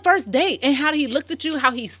know in the first date, and how he looks at you,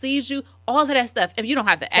 how he sees you, all of that stuff. And you don't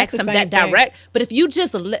have to ask the him same that thing. direct. But if you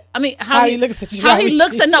just, How he looks at you, how how he he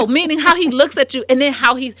looks sees at meaning how he looks at you, and then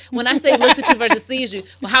when I say looks at you versus sees you,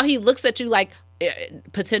 well, how he looks at you like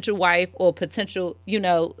potential wife or potential,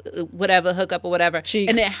 whatever hookup or whatever, Cheeks.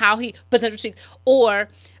 and then how he potential cheeks or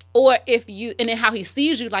if you, and then how he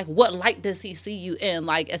sees you, like what light does he see you in,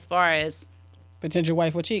 like as far as Potential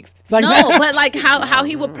wife with cheeks. It's like, no, but like how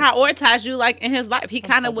he would prioritize you, like in his life, he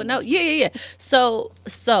kind of would know. Yeah. So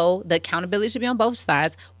the accountability should be on both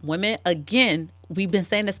sides. Women, again, we've been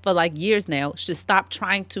saying this for like years now, should stop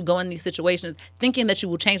trying to go in these situations thinking that you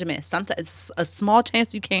will change a man. Sometimes it's a small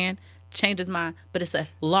chance you can change his mind, but it's a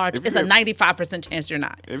 95% chance you're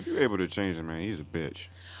not. If you're able to change him, man, he's a bitch.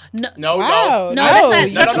 No, Wow. No, No.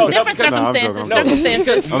 that's not No, different because- circumstances. No, I'm joking. Circumstances.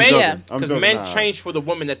 Because I'm men, joking. I'm because joking. men Nah. change for the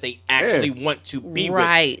woman that they actually want to be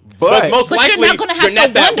Right. with. But most But likely, you're not gonna have you're not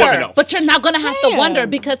to that woman, wonder. though. But you're not gonna have to Damn. wonder,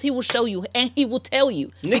 because he will show you and he will tell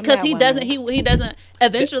you. Because that he woman. doesn't. He doesn't.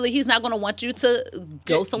 Eventually, he's not gonna want you to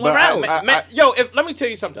go somewhere but else. Let me tell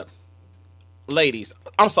you something. Ladies,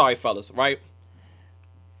 I'm sorry, fellas, right?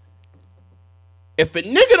 If a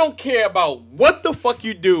nigga don't care about what the fuck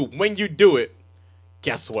you do when you do it,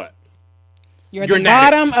 guess what? You're at You're the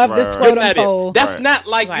not bottom it. of the Right. You're scrotum not it. pole. That's Right. not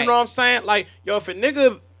like, Right. you know what I'm saying? Like, yo, if a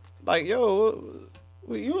nigga, like, yo,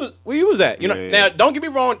 where you was at? You know, Yeah. now, don't get me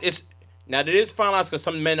wrong. Now, it is finalized because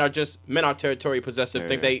some men are territory possessive, Yeah.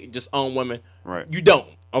 think they just own women. Right. You don't,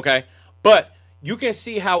 okay? But you can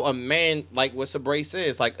see how a man, like what Sabre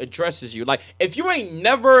says, like, addresses you. Like, if you only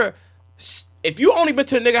been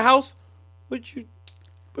to the nigga house, what you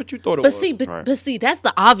thought it But was? see, Right. but see, that's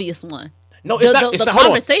the obvious one. No, it's not. The It's not. Hold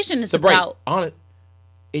on. conversation is Sabre, about.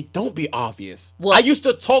 it don't be obvious. Well, I used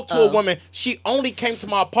to talk to a woman. She only came to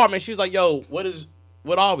my apartment. She was like, "Yo, what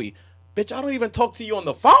are we?" Bitch, I don't even talk to you on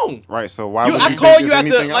the phone. Right. So why would you I think call it's you at the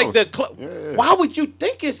anything like else? the Why would you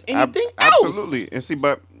think it's anything else? Absolutely. And see,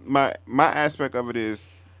 but my aspect of it is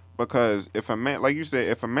because if a man, like you said,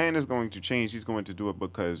 if a man is going to change, he's going to do it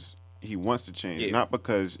because he wants to change, not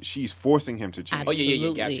because she's forcing him to change. Oh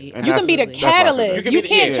yeah, gotcha. And You can be the that's why I said catalyst. that. You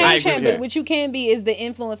can't I change agree him, with but what you can be is the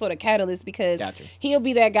influence or the catalyst because Gotcha. he'll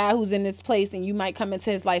be that guy who's in this place and you might come into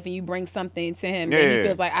his life and you bring something to him that he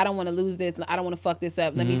feels like, I don't want to lose this. I don't want to fuck this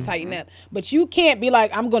up. Let me tighten up. But you can't be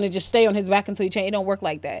like, I'm going to just stay on his back until he change. It don't work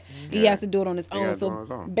like that. He has to do it on his own.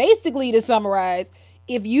 So basically, to summarize,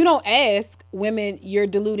 if you don't ask women, you're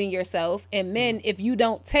deluding yourself. And men, if you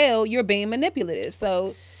don't tell, you're being manipulative.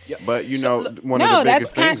 So... But one of the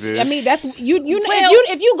biggest things is. I mean, that's you.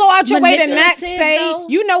 If you go out your way to not say, though,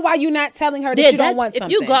 you know why you're not telling her that you don't want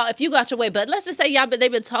something. If you go out your way, but let's just say but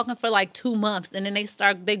they've been talking for like 2 months, and then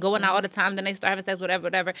they going out all the time, then they start having sex,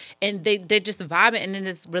 whatever, and they just vibing, and then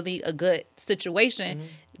it's really a good situation. Mm-hmm.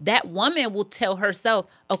 That woman will tell herself,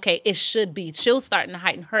 okay, it should be. She'll start to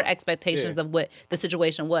heighten her expectations of what the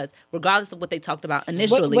situation was, regardless of what they talked about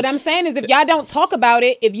initially. What I'm saying is if y'all don't talk about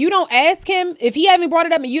it, if you don't ask him, if he haven't brought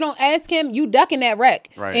it up and you don't ask him, you ducking that wreck.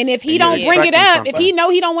 Right. And if he don't bring it up, if he know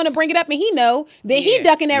he don't want to bring it up and he know, then he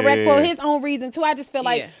ducking that wreck for his own reason too. I just feel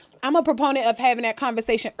like I'm a proponent of having that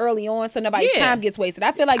conversation early on so nobody's time gets wasted.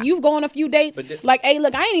 I feel like you've gone a few dates like, hey,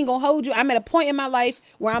 look, I ain't even gonna hold you. I'm at a point in my life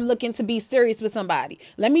where I'm looking to be serious with somebody.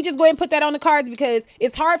 Let me just go ahead and put that on the cards because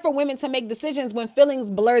it's hard for women to make decisions when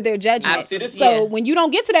feelings blur their judgment. So when you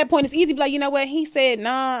don't get to that point, it's easy to be like, you know what, he said,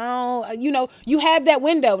 nah, you have that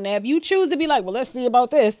window. Now, if you choose to be like, well, let's see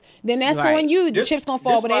about this, then that's on you. The chips gonna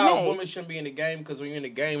fall where they may. Women shouldn't be in the game because when you're in the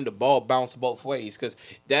game, the ball bounces both ways because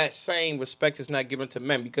that same respect is not given to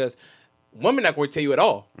men because women not going to tell you at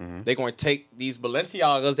all. Mm-hmm. They're going to take these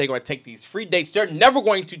Balenciagas. They're going to take these free dates. They're never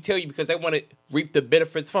going to tell you because they want to reap the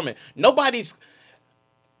benefits from it. Nobody's,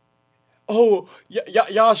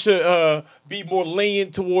 y'all should be more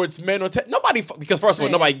lenient towards men. Nobody, because first of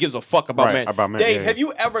all, nobody gives a fuck about men. Dave, have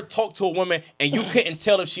you ever talked to a woman and you couldn't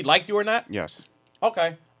tell if she liked you or not? Yes.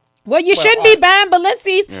 Okay. Well, you shouldn't be buying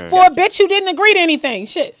Balenci's for a bitch who didn't agree to anything.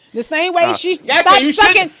 Shit. The same way she stopped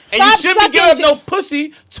sucking. And you shouldn't be giving up no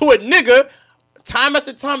pussy to a nigga time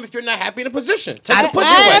after time if you're not happy in a position. Take the pussy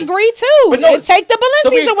away. I agree too. And take the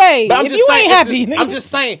Balenci's away if you ain't happy. I'm just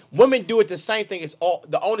saying, women do it the same thing. It's all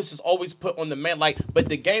the onus is always put on the man. But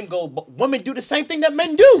the game women do the same thing that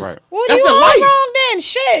men do. Right. Well, that's you all wrong then.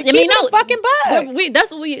 Shit. Keep it a fucking bug.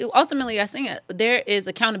 That's what we ultimately are saying. There is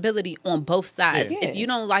accountability on both sides. Yeah. If you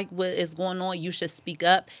don't like what is going on, you should speak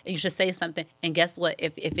up and you should say something. And guess what?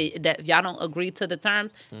 If y'all don't agree to the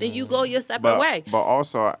terms, then you go your separate way. But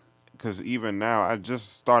also, because even now, I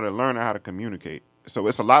just started learning how to communicate. So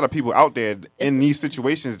it's a lot of people out there in these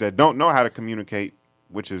situations that don't know how to communicate,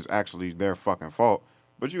 which is actually their fucking fault.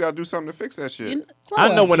 But you gotta do something to fix that shit. I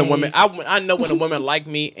know when a woman, I know when a woman like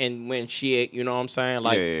me, and when she, you know what I'm saying,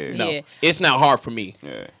 like, it's not hard for me.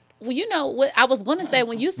 Yeah. Well, you know what I was gonna say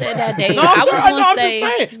when you said that, Dave. I'm just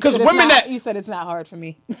saying because women you said it's not hard for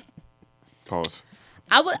me. Pause.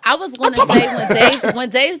 I was going to say when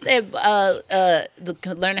Dave said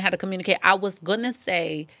learning how to communicate, I was going to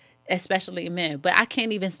say especially men, but I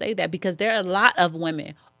can't even say that because there are a lot of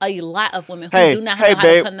women who do not know how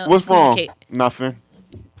to communicate. What's wrong? Nothing.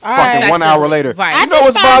 All fucking 1 hour later. Right. I know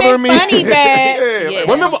what's bothering me. Funny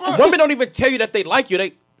that women don't even tell you that they like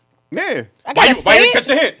you. Yeah. Why you catch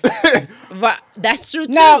the hint? But that's true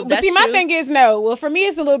too. No, but see, my thing is no. Well, for me,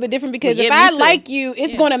 it's a little bit different because if I like you,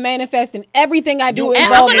 it's going to manifest in everything I do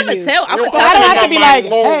involving you. So I don't have to be like,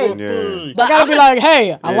 hey. I gotta be like,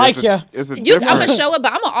 hey, I like you. I'm gonna show it,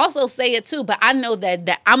 but I'm gonna also say it too. But I know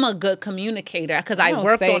that I'm a good communicator because I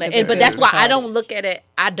worked on it. But that's why I don't look at it.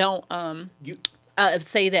 I don't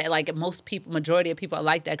say that like majority of people are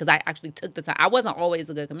like that because I actually took the time. I wasn't always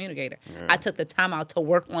a good communicator. Yeah. I took the time out to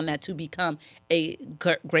work on that to become a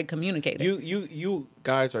great communicator. You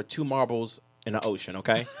guys are two marbles in the ocean,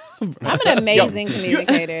 okay? I'm an amazing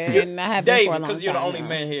communicator, and I have been for a long time. Because you're the only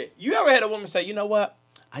man here. You ever had a woman say, you know what?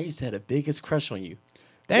 I used to have the biggest crush on you.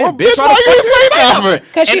 Damn, bitch, why you say that?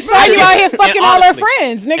 Because she saw you out here fucking all her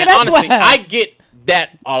friends, nigga. That's honestly, why. I get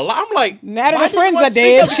that a lot. I'm like, now that her friends are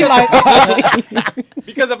dead, she like.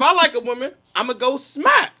 Because if I like a woman, I'm gonna go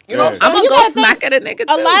smack. You know what I'm saying? I'm gonna go smack at a nigga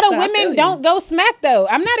too. A lot of women don't go smack though.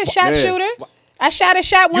 I'm not a shot shooter. I shot a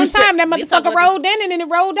shot one time. That motherfucker rolled in and then it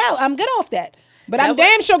rolled out. I'm good off that. But I'm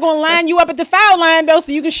damn sure gonna line you up at the foul line though,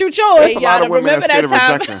 so you can shoot yours. A lot of women remember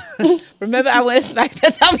that time? Remember I went smack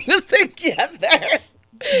that time we was together.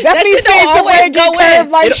 Definitely shit don't seeing some always way get go curved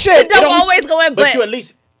in. like It shit. Don't always go in, but you at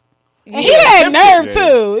least And he had nerve Yeah.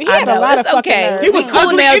 too. He I had know, a lot it's of fucking okay. nerve. He was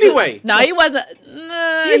ugly now, too. anyway. No, he wasn't.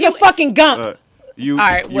 Nah, He's a fucking gump. You, All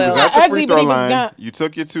right, you well- was Not at the ugly, free but throw he was line. gump. You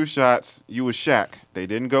took your 2 shots. You was Shaq. They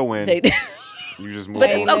didn't go in. They, You just moved but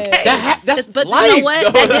on. it's okay. That's but you life, know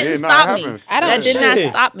what? though. That Yeah, didn't nah, stop it me. happens. I don't That did not shit.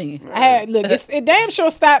 stop me. I had look. It damn sure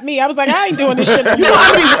stopped me. I was like, I ain't doing this shit no You know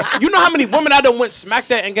more. you know how many women I done went smack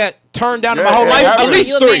that and got turned down in my Yeah, whole it life? At happens. least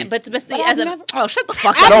You a 3. man, but see, But as I've a never- shut the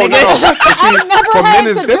fuck I've up, No, nigga. no. But see, I've never for had men,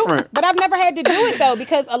 it's to different. do, but I've never had to do it though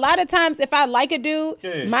because a lot of times if I like a dude,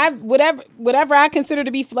 Yeah. my whatever I consider to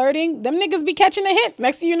be flirting, them niggas be catching the hints.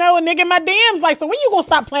 Next thing you know, a nigga in my DMs like, so when you gonna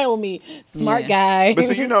stop playing with me, smart guy? But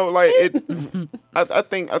so you know, like it. I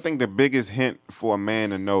think the biggest hint for a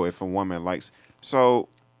man to know if a woman likes. So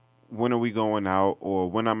when are we going out, or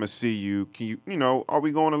when I'm gonna see you? Can you know, are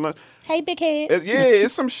we going to lunch? Hey, big head.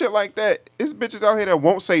 It's some shit like that. It's bitches out here that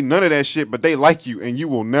won't say none of that shit, but they like you, and you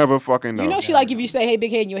will never fucking know. You know she like if you say, hey,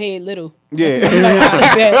 big head, and your head little. Yeah. That's what I'm like, I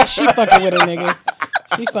like that. She fucking with a nigga.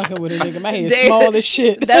 She fucking with a nigga. My head Damn. small as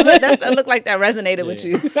shit. That looked like that resonated with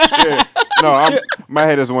you. Yeah. No, my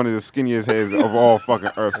head is one of the skinniest heads of all fucking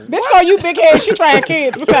earth. Bitch call you big head. She trying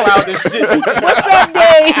kids. What's up? Wow, this shit. What's up,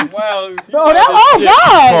 Dave? Wow.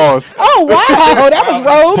 God. Pause. Oh wow, that was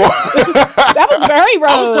rogue. That was very rogue.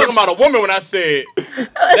 I was talking about a woman when I said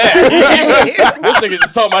that. This nigga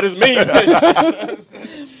just talking about his mean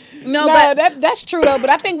bitch. No, No, but that's true though. But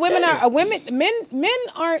I think men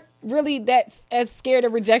aren't really that as scared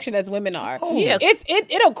of rejection as women are. Yeah.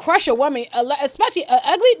 It'll crush a woman, especially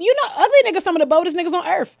ugly. You know, ugly niggas some of the boldest niggas on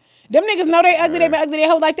earth. Them niggas know they ugly. They been ugly their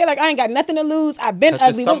whole life. They're like, I ain't got nothing to lose. I've been That's just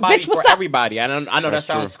ugly. somebody Bitch, what's for up? everybody. I know that That's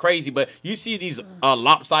sounds crazy, but you see these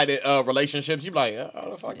lopsided relationships, you be like,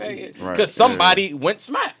 oh, the fuck that? Right. Because somebody went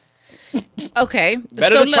smack. okay.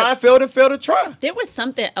 Better so to try and fail than fail to try. There was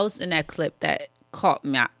something else in that clip that caught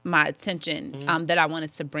my attention that I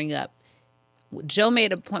wanted to bring up. Joe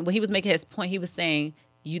made a point when he was making his point. He was saying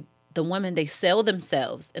the women, they sell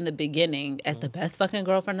themselves in the beginning as the best fucking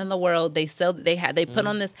girlfriend in the world. They put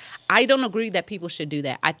on this. I don't agree that people should do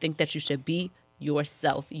that. I think that you should be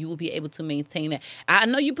yourself. You will be able to maintain that. I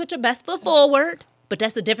know you put your best foot forward, but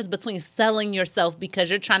that's the difference between selling yourself because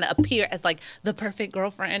you're trying to appear as like the perfect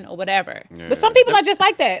girlfriend or whatever. Yeah. But some people are just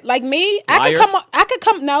like that. Like me, I Liars. could come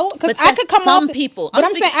because But I could come some off. people. But I'm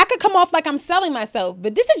I'm saying speaking- I could come off like I'm selling myself.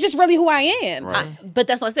 But this is just really who I am. Right. But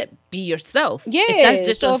that's what I said. Be yourself. Yeah, If that's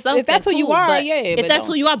just so yourself, if that's then who you cool. are, But yeah, If but that's don't-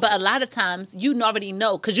 who you are, but a lot of times you already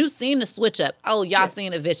know because you've seen the switch up. Oh, y'all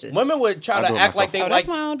seen it vicious. Women would try I to do it act myself. like they Oh, that's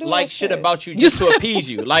why I don't do like that shit shit. about you just to appease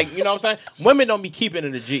you. Like, you know what I'm saying? Women don't be keeping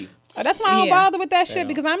it a G. Oh, that's why I don't Yeah. bother with that shit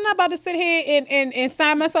because I'm not about to sit here and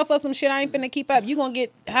sign myself up some shit I ain't finna keep up. You gonna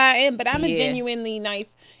get high end, but I'm a Yeah. genuinely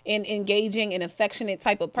nice and engaging and affectionate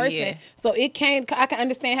type of person. Yeah. So I can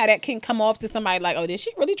understand how that can come off to somebody like, oh, did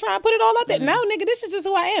she really try and put it all out there? No, nigga, this is just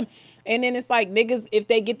who I am. And then it's like niggas, if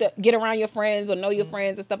they get around your friends or know your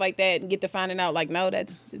friends and stuff like that and get to finding out like, no,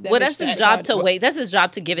 that's Well, that's his job to wait. wait. That's his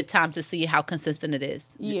job to give it time to see how consistent it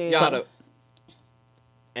is. Yeah. Gotta,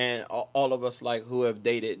 and all of us like who have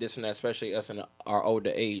dated this and that, especially us in our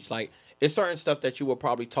older age, like it's certain stuff that you will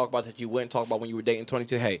probably talk about that you wouldn't talk about when you were dating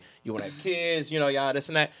 22. Hey, you want to have kids, you know, y'all this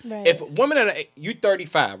and that. Right. If women you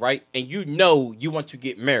 35, right, and you know you want to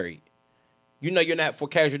get married, you know you're not for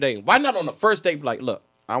casual dating. Why not on the first date be like, look,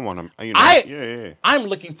 I want to. You know, yeah. I'm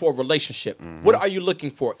looking for a relationship. What are you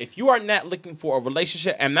looking for? If you are not looking for a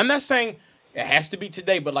relationship, and I'm not saying it has to be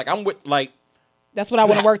today, but like I'm with like. That's what I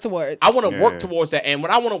want to work towards. I want to Yeah. work towards that. And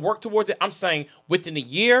when I want to work towards it, I'm saying within a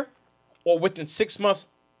year or within 6 months,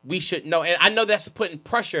 we should know. And I know that's putting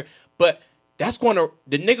pressure, but that's going to,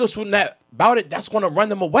 the niggas who not about it, that's going to run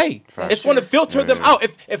them away. Facts. It's going to filter them Yeah. out.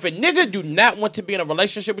 If a nigga do not want to be in a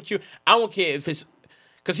relationship with you, I don't care if it's,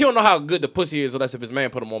 because he don't know how good the pussy is unless if his man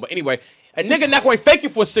put him on. But anyway, a nigga not going to fake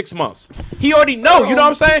it for 6 months. He already know, you know what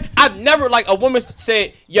I'm saying? I've never, like a woman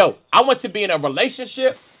said, yo, I want to be in a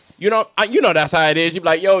relationship. You know that's how it is. You be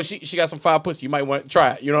like, yo, she got some fire pussy. You might want to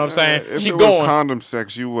try it. You know what I'm saying? If She it was going. condom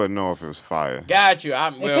sex, you wouldn't know if it was fire. Got you.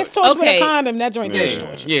 if it's torch with Okay. a condom, that joint is yeah,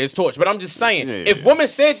 torch. yeah, it's torch. But I'm just saying, Yeah. if women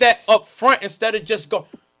said that up front instead of just go,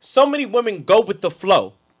 so many women go with the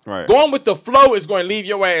flow. Right. Going with the flow is going to leave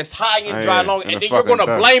your ass high and dry Yeah, long, in and the then you're going to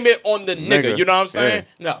fucking blame it on the nigga. Nigga. You know what I'm saying?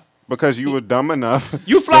 Yeah. No. Because you were dumb enough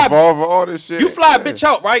You fly- to fall over all this shit. You fly a Yeah. bitch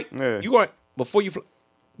out, right? Yeah. You going, before you fly,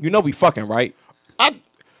 you know we fucking, right?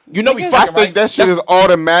 You know we Niggas- fucking, I think right? that shit That's- is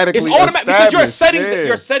automatically It's automatic because you're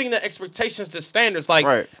established. setting the expectations, the standards. Like,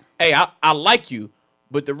 Right. hey, I like you,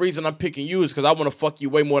 but the reason I'm picking you is because I want to fuck you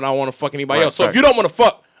way more than I want to fuck anybody Right, else. So if facts. you don't want to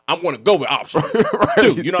fuck, I'm going to go with option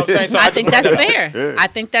 2. You know what I'm saying? So I just think put that's that out. fair. Yeah. I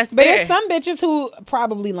think that's But fair. there's some bitches who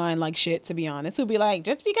probably lying like shit, to be honest, who be like,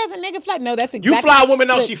 just because a nigga fly. No, that's You exactly. fly a woman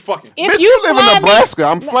out, Look, she fucking. if Bitch, you live in fly me- Nebraska.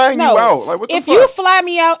 I'm flying you out. Like, what the if fuck? you fly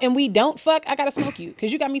me out and we don't fuck, I gotta smoke you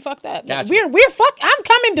because you got me fucked up. Gotcha. We're fuck. I'm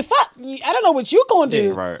coming to fuck. I don't know what you gonna do, Yeah,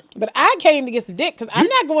 right. But I came to get some dick because I'm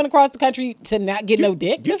not going across the country to not get no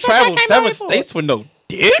dick. You The fuck I travel came out 7 here for? states for no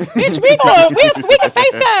dick. Bitch, we can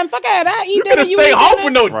FaceTime. Fuck it. I eat You dinner. could You stay eat home dinner.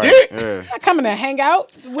 for no Right. dick. Yeah. Not coming to hang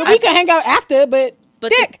out. Well, we can hang out after, but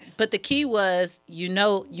dick. But the key was,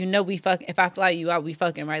 we fuck. If I fly you out, we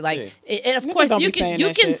fucking, right. Like, Yeah. and of Niggas course don't you be can saying you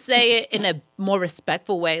that can shit. say it in a more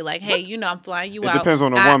respectful way. Like, hey, I'm flying you It out. depends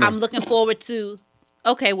on the woman. I'm looking forward to.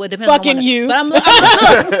 Okay, well, it depends on Fucking the woman. you.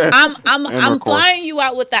 But I'm Intercourse. flying you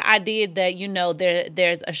out with the idea that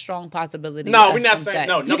there's a strong possibility. No, of we're not some saying sex.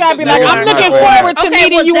 no. You gotta be like, no, I'm no, looking no, no. forward to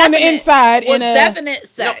meeting you on the inside Well, in a definite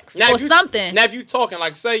sex or something. Now, if you talking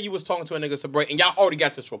like, say you was talking to a nigga Sabre, and y'all already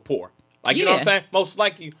got this rapport, like you know what I'm Yeah. saying. Most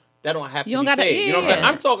likely that don't have to You don't be gotta- said. You know what I'm saying. yeah.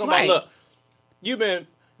 I'm talking about Right. look,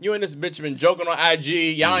 you and this bitch been joking on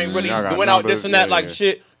IG. Y'all ain't really Y'all got doing out this numbers, and that yeah, like yeah.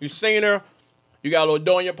 shit. You seen her, you got a little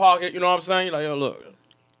dough in your pocket. You know what I'm saying? Like, yo, look.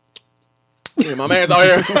 Yeah, my man's out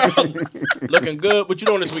here looking good. What you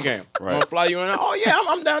doing this weekend? I'm Right. gonna fly you in. Oh yeah,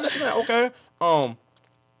 I'm down this man. Okay.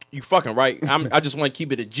 You fucking right. I just want to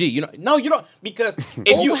keep it a G. You know? No, you don't. Because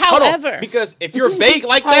if you however. because if you're vague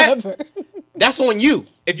like that, however. that's on you.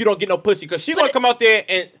 If you don't get no pussy, because she gonna come out there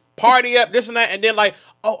and party up this and that, and then like,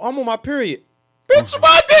 oh, I'm on my period. Bitch,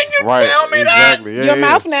 why didn't you Right. tell me Exactly. Yeah, Your yeah.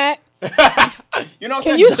 mouth not. that? You know what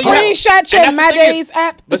I'm Can saying? you So screenshot and your that's the My thing is- Days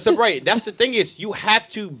app? But Sabre, that's the thing is you have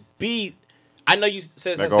to be. I know you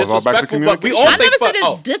says That that's goes all back to disrespectful, but we communication. all I say never fuck. said it's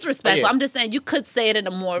Oh, disrespectful. yeah. I'm just saying you could say it in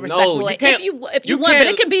a more respectful you way. can't. If you want, but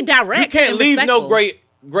it can be direct. You can't and leave no respectful.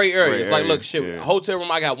 gray areas. Gray Like, look, areas, shit. yeah. Hotel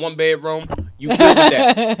room. I got 1 bedroom. You good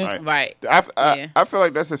with that? Right. I feel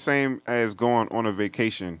like that's the same as going on a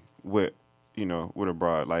vacation with a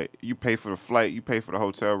broad. Like, you pay for the flight, you pay for the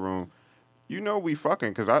hotel room. We fucking,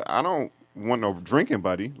 because I don't want no drinking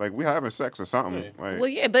buddy. Like, we having sex or something. Like, Well,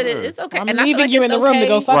 yeah, but it's okay. I'm and I feel leaving like you it's in the room to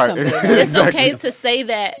go okay- fuck Right. something. It's Exactly. okay to say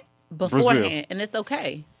that beforehand, Brazil. and it's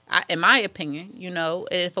okay. In my opinion,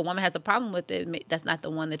 if a woman has a problem with it, that's not the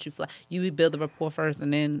one that you fly. You build the rapport first,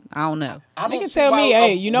 and then I don't know. I don't can see tell why me, a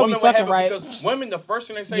hey, you know we woman would fucking have it, right. Because women, the first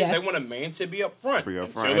thing they say Yes. is they want a man to be up front. be up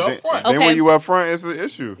Until front. they're And up front. then Okay. when you up front, it's an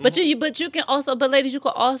issue. But you can also, but ladies, you could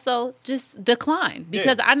also just decline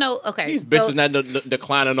because Yeah. I know. Okay, These so- bitches not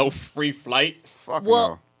declining no free flight. Fuck Well,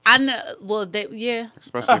 no. I know. Well, yeah.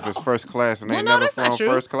 Especially if it's first class and they Well, never no, that's flown not true.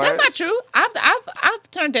 first class. That's not true. I've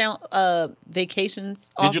turned down vacations.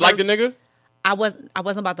 Did you like the offers. nigga? I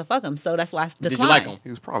wasn't about to fuck him, so that's why I declined. Did you like him? He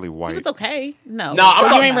was probably white. It was okay. No. No, I'm you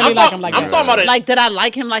talking. ain't really I'm like talking- him like I'm that. talking about it. Like, did I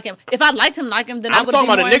like him? Like him? If I liked him like him, then I I'm would. talking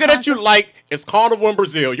be about a more nigga that you inclined like. It's carnival in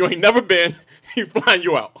Brazil. You ain't never been. He flying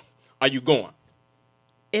you out. Are you going? to-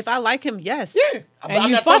 If I like him, yes. Yeah. And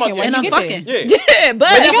you not fucking talking about when And you I'm get fucking. there. Yeah. Yeah, but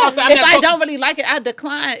that's what I'm saying. I'm if not I talking- don't really like it, I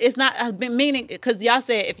decline. It's not meaning because y'all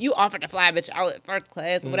said if you offer to fly a bitch out at first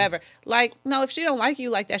class or Mm. whatever. Like, no, if she don't like you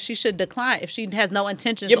like that, she should decline. If she has no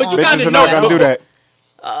intentions. Yeah, but you on- kinda Bitches are know not gonna that. do that.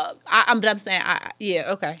 I'm saying,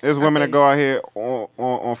 yeah, okay. There's women I that go out here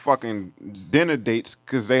on fucking dinner dates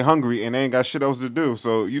because they hungry and they ain't got shit else to do.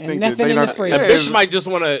 So you And think that nothing they in the not? fridge. A Yeah, bitch it's- might just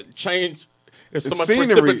want to change. There's so much scenery.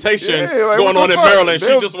 precipitation Yeah, like, going what on the in fuck? Maryland. She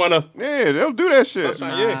They'll- just want to. Yeah, they'll do that shit.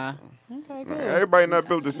 Yeah. Okay, cool. Everybody not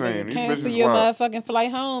built the same. These Cancel bitches your wild. motherfucking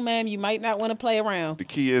flight home, man. You might not want to play around. The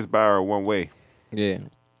key is borrow one way. Yeah.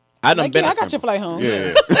 I done Like, been. yeah, I got your flight home.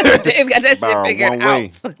 Yeah, Dave got that shit borrow figured one out.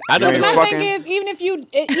 way. I You done ain't My been. fucking- thing is, even if you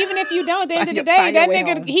don't, at the end of the Find day, your that way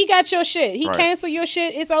nigga, home. he got your shit. He Right. cancel your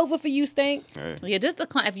shit. It's over for you, Stink. Yeah, just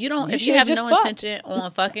decline. If you don't, You if you should have just no fuck. intention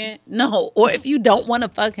on fucking, no, or if you don't want to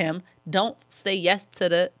fuck him, don't say yes to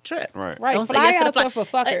the trip. Right. Right, Don't say fly yes to out the there for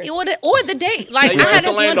fuckers. or the date. Like Say I yes had to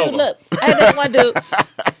this one dude. Landover. Look, I had this one dude.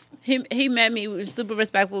 He met me. We were super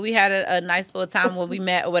respectful. We had a nice little time when we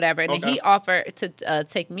met or whatever. And then Okay. he offered to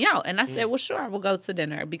take me out. And I said, well, sure, we'll go to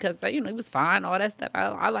dinner because, he was fine, all that stuff.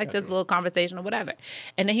 I like this little conversation or whatever.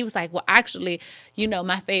 And then he was like, well, actually,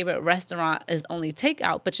 my favorite restaurant is only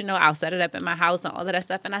takeout. But, I'll set it up at my house and all of that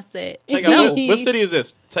stuff. And I said, Take no. out, what city is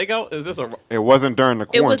this? Takeout? Is this a? It wasn't during the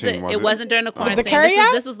It quarantine. wasn't. It wasn't during the quarantine.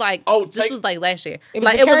 carryout? This was like. Oh, this was like last year. It was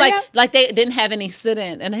Like the it was carryout? like they didn't have any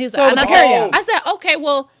sit-in, and he's So it like, was and the I carryout. said, I said, okay,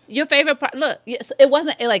 well, your favorite part. Look, yes, it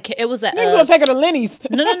wasn't like it was a. Niggas gonna take her to Lenny's.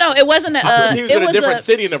 No, it wasn't a. He was it in a was different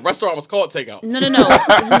city, and the restaurant was called Takeout.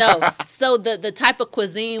 No. So the type of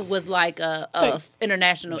cuisine was like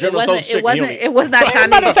international. General It wasn't. Tso's It wasn't. chicken, it was not I'm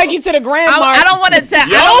about to Chinese. take you to the Grand Mart. I don't want to say. I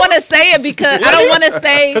don't want to say it because I don't want to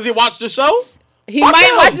say. Because he watched the show. He Fuck might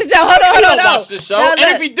him. watch the show. Hold He on. don't watch the show. No, And look.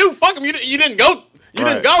 if he do, fuck him. You didn't go. You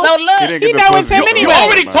didn't go. So look, didn't he get the know it's pussy. him you anyway.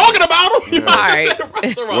 already talking about him. You All might right. as well say the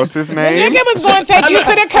restaurant. What's his name? Nigga was gonna take you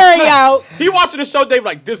to the curry out. He watching the show, Dave,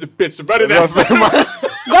 like, this is bitch better than That's that.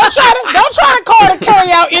 Don't try to call the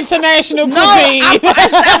curry out international cuisine.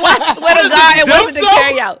 I swear to God, it Dem wasn't the so?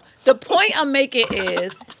 carry out. The point I'm making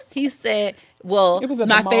is, he said, well, It was at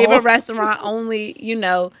my the mall. favorite restaurant only, they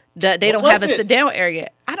don't was have a it? sit down area.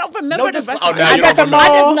 I don't remember No, the this- restaurant. oh, now I you just don't remember.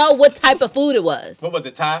 I just know what type of food it was. What was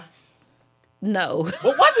it, Ty? No.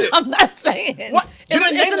 What was it? I'm not saying. What? You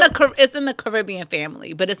didn't name It's in the Caribbean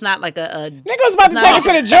family, but it's not like a Nigga was about to No. take it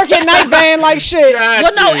to the jerk at night van like shit. Got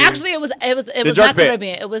well, no, you. actually, it was jerk not pit.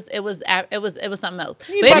 Caribbean. It was something else.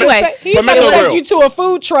 He's But about anyway, to he's about Pimento to take Grill. you to a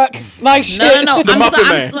food truck like shit. no. The Muffin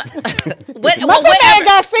Man. Muffin Man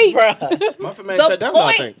got seats. Muffin Man the shut down,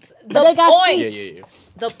 I think. point. The They got point. Yeah.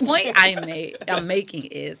 The point I'm making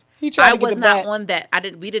is He tried I to get was the not back. on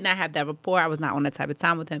that. We did not have that rapport. I was not on that type of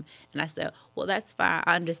time with him. And I said, well, that's fine.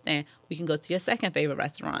 I understand. We can go to your second favorite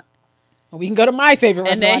restaurant. We can go to my favorite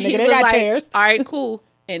And then restaurant, he nigga. They was got like, chairs. all right, cool.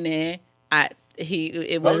 And then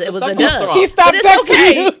it was the a second dub. restaurant. He stopped But it's texting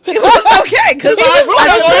okay. you. It was okay because he It's was all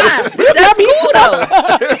like, right. that's cool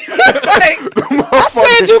though. I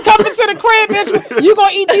said you coming to the crib, bitch. You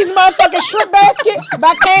gonna eat these motherfucking shrimp basket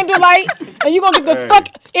by candlelight, and you gonna get the fuck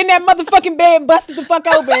in that motherfucking bed and bust it the fuck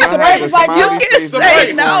open. And Shabray was like, You can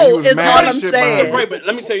say no, is all I'm saying. Right, but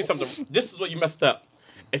let me tell you something. This is what you messed up.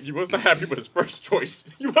 If you wasn't happy with his first choice,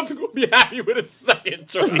 you wasn't gonna be happy with his second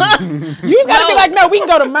choice. you gotta be No. like, no, we can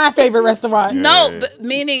go to my favorite restaurant. No, Yeah. but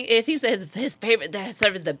meaning if he says his favorite that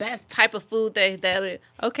serves the best type of food that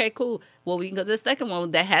okay, cool. Well, we can go to the second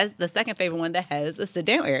one that has the second favorite one that has a sit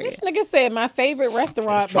down area. This nigga said my favorite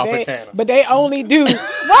restaurant, It's but Tropicana. they only do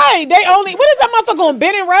right. They only what is that motherfucker on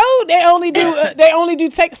Benning Road? They only do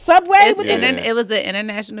take Subway. It's, What and is then it? it was the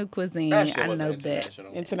international cuisine. That shit I wasn't know that.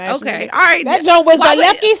 international. International. Okay, all right. That joint was Why the would-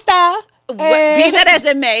 Lucky Star. Be that And as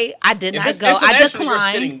it may, I did If not it's go. I international,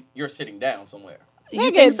 declined. you're sitting down somewhere. You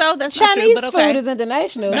think so? That's not true, Chinese but okay. food is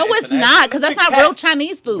international. No, it's international. not, because that's Big not real cats.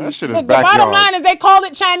 Chinese food. That shit is Look, the bottom backyard. line is they call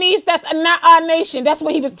it Chinese. That's not our nation. That's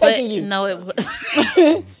what he was But taking you. no, it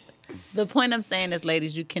was. The point I'm saying is,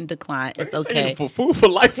 ladies, you can decline. It's He's saying okay. For food for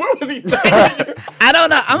life, where was he taking you? I don't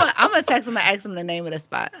know. I'm gonna text him and ask him the name of the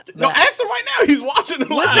spot. No, But ask him right now. He's watching the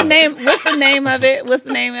what's the name? What's the name of it? What's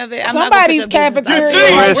the name of it? I'm not gonna put Somebody's your business out cafeteria. there.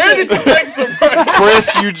 Eugene, Chris. where did you text him from?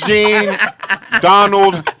 Chris, Eugene,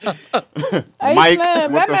 Donald, Hey, Mike.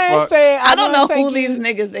 Slim, What that the man fuck? said, I don't know take who you. these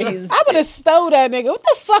niggas that he's. I would have stole that nigga. What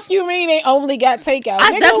the fuck you mean they only got takeout?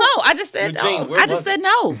 I Nigga, don't know. I just said Eugene, no. where I was just said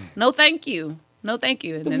no. No, thank you. No, thank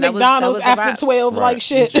you. And This then McDonald's the after wrap. 12 like Right.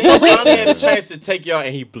 shit. Finally had a chance to take y'all,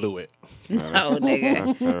 and he blew it. Oh, nigga.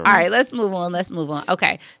 That's terrible. All right, let's move on.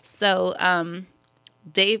 Okay, so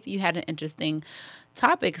Dave, you had an interesting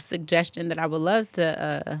topic suggestion that I would love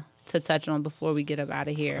to touch on before we get up out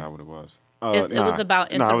of here. Not what it was. It was about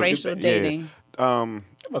interracial dating.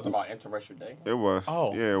 It wasn't about interracial dating. It was.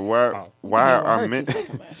 Oh. Yeah. Why? Oh. Why Yeah, are her men?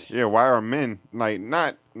 too much. Yeah. Why are men like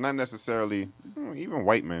not necessarily even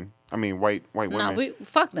white men? I mean, white women. No, we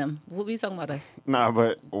fuck them. What we talking about us? Nah,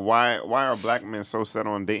 but why are black men so set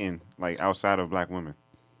on dating like outside of black women,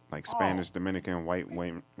 like Spanish, Dominican, white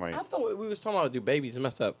women? Like, I thought we was talking about do babies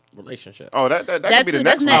mess up relationships? oh, that That's could be the who-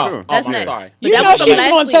 next that's one next. too. That's I'm next. sorry. But You that know was from she was last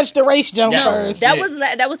going to week. touch the race jump No. first. That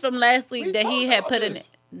Yeah. was from last week We that he talked had about put in.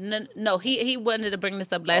 this. No, he wanted to bring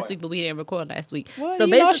this up last week, but we didn't record last week. Well, so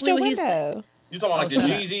you lost basically, your what he said. window. You talking about like Oh, the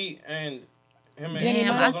shut up. Jeezy and him and Jenny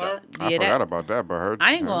Damn, him I and saw, her? I yeah, forgot that, about that, but her.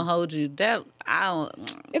 I ain't gonna hold you. That I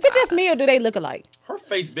don't. Is it just me or do they look alike? Her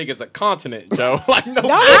face big as a continent, Joe. Like no.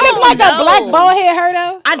 Don't he look like know. a black bald head her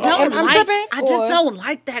though? I don't I'm like. tripping, I just or- don't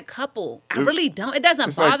like that couple. I It's- really don't. It doesn't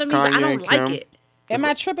it's like bother me, but I Kanye don't and like Kim. it. Am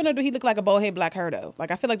I tripping or do he look like a bald head black her though? Like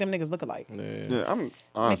I feel like them niggas look alike. Yeah, I'm making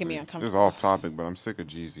honestly, me This uncomfortable. is off topic, but I'm sick of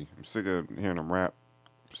Jeezy. I'm sick of hearing him rap.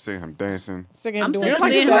 I'm sick of him dancing. Sick of him I'm doing sick You of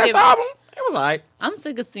like seeing his him last give- album? It was alright. I'm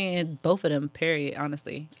sick of seeing both of them. Period.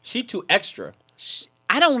 Honestly. She too extra.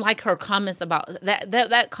 I don't like her comments about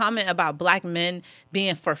that comment about black men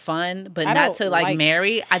being for fun, but I not don't to like like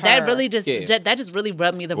marry. That her. really just Yeah. that just really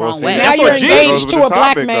rubbed me the Well, wrong see, way. Now That's you're what Jeezy engaged goes to with a the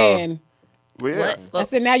black topic, though. man. Well, yeah. What? I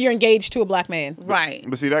said now you're engaged to a black man. Right.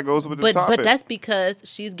 But see, that goes with the But topic. that's because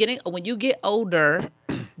she's getting when you get older,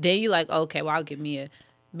 then you like, okay, well I'll give me a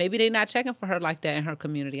maybe they're not checking for her like that in her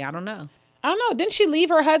community. I don't know. I don't know. Didn't she leave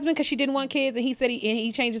her husband because she didn't want kids, and he said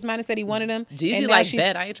he changed his mind and said he wanted them? Jeezy and like she's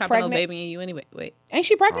that. I ain't trying to put no baby in you anyway. Wait. Ain't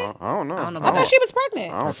she pregnant? I don't know. I don't know I about thought she was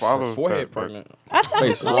pregnant. I don't follow Her forehead that, pregnant. I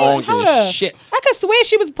Face could, long hold as up. shit. I could swear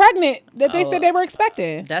she was pregnant that they said they were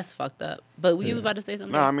expecting. That's fucked up. But you was about to say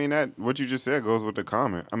something? No, I mean that what you just said goes with the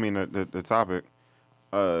comment. I mean the topic.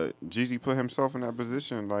 Jeezy put himself in that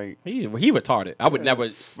position, like He retarded. I would never.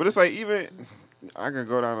 But it's like even I can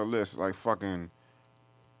go down the list like fucking.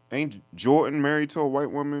 Ain't Jordan married to a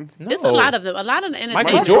white woman? No. It's a lot of them. A lot of the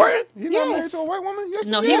Michael entertainment. Jordan? He not married to a white woman? Yes,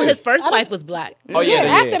 No, he is. his first wife was black. Oh yeah.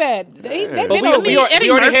 After that, they But been We on mean, me. Eddie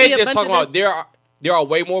already Murphy, had a this bunch talking of about there are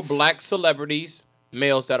way more black celebrities,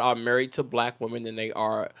 males that are married to black women than they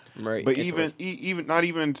are married. But to even not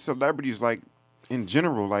even celebrities, like in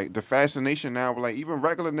general, like the fascination now, like even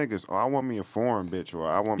regular niggas. Oh, I want me a foreign bitch, or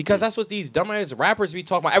I want because that's what these dumbass rappers be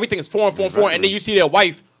talking about. Everything is foreign, and then you see their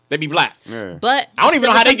wife, they be black. yeah. But I don't even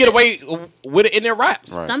know how they get away with it in their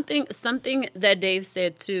raps. Right. Something that Dave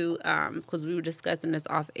said too, because we were discussing this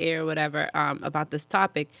off air or whatever, about this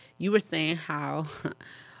topic. You were saying how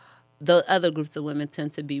the other groups of women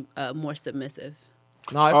tend to be more submissive.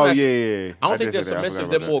 No, it's Oh not. yeah. I don't think did they're say that. I forgot submissive. about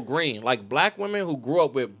They're that. more green. Like black women who grew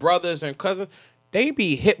up with brothers and cousins, they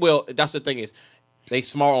be hip. Well, that's the thing is, they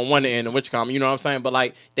small on one end and which come, you know what I'm saying? But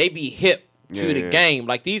like they be hip to Yeah, the yeah. game.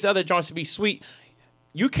 Like these other joints be sweet.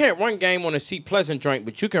 You can't run game on a Seat Pleasant joint,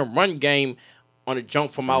 but you can run game on a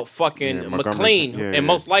jump from out fucking Yeah, Montgomery. McLean. Yeah, and yeah.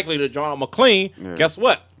 most likely the joint McLean, Yeah. guess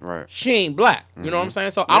what? Right. She ain't black. You know what I'm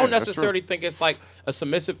saying? So I Yeah, don't that's true. necessarily think it's like a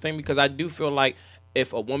submissive thing because I do feel like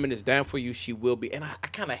if a woman is down for you, she will be. And I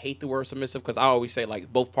kind of hate the word submissive because I always say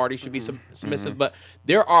like both parties should be submissive. But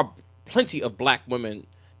there are plenty of black women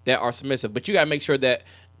that are submissive. But you got to make sure that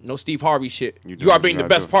no Steve Harvey shit. You do You are what being you the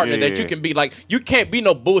gotta best do. partner Yeah, that you yeah. can be. Like you can't be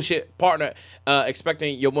no bullshit partner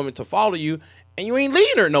expecting your woman to follow you. And you ain't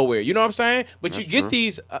leading her nowhere. You know what I'm saying? But you get true.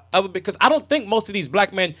 these other because I don't think most of these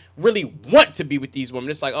black men really want to be with these women.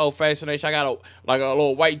 It's like, oh, fascination. I got a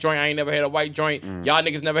little white joint. I ain't never had a white joint. Y'all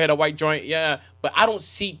niggas never had a white joint. Yeah, but I don't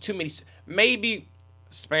see too many. Maybe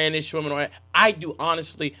Spanish women. Or I do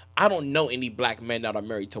honestly. I don't know any black men that are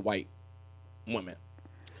married to white women.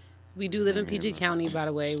 We do live in PG County, by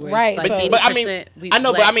the way, where Right, it's like so- 80%. But I mean, we I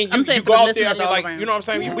know, but black. I mean, I'm you saying go for the out there. I listeners mean, all like, around. you know what I'm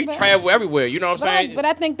saying? Yeah, We but- travel everywhere. You know what I'm saying? But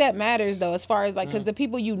I think that matters though, as far as like, because the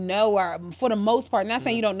people you know are, for the most part, not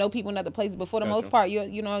saying you don't know people in other places, but for the most part,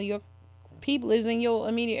 your people is in your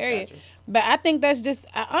immediate area. Gotcha. But I think that's just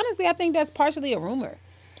honestly, I think that's partially a rumor.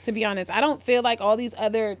 To be honest, I don't feel like all these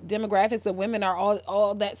other demographics of women are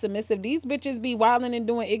all that submissive. These bitches be wilding and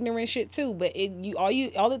doing ignorant shit too. But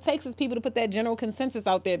all it takes is people to put that general consensus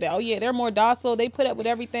out there that, oh yeah, they're more docile, they put up with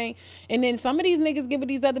everything, and then some of these niggas get with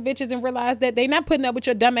these other bitches and realize that they not putting up with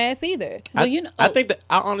your dumb ass either. Well, you know, I think that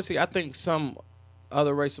I think some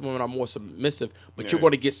other race of women are more submissive, but you're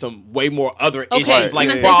going to get some way more other Okay, issues like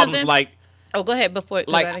can I say problems something? like oh, go ahead before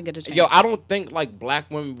 'cause like I didn't get a chance. yo. I don't think like black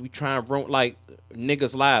women be trying to ruin like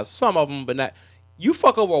niggas' lives. Some of them, but not. You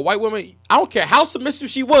fuck over a white woman. I don't care how submissive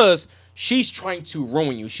she was. She's trying to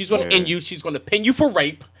ruin you. She's going to end you. She's going to pin you for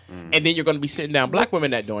rape, and then you're going to be sitting down. Black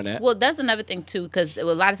women not doing that. Well, that's another thing too, because a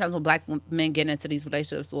lot of times when black men get into these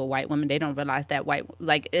relationships with white women, they don't realize that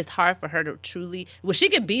it's hard for her to truly. Well, she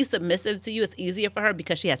can be submissive to you. It's easier for her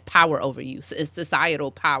because she has power over you. So it's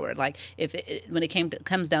societal power. Like when it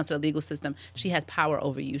comes down to the legal system, she has power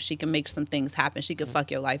over you. She can make some things happen. She can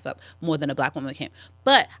fuck your life up more than a black woman can.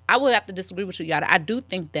 But I would have to disagree with you, Yada. I do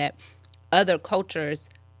think that other cultures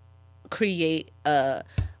create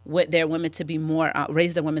with their women to be more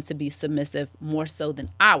raise their women to be submissive more so than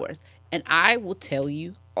ours, and I will tell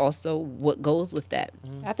you also what goes with that.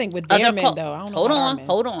 I think with their men cul- though, I don't know. hold about our on men.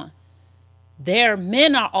 hold on their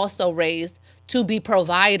men are also raised to be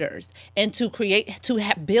providers and to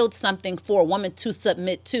build something for a woman to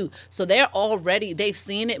submit to. So they've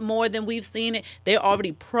seen it more than we've seen it. They're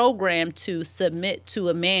already programmed to submit to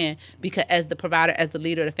a man because as the provider, as the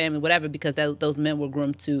leader of the family, whatever, because those men were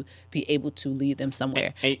groomed to be able to lead them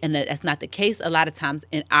somewhere. And that's not the case a lot of times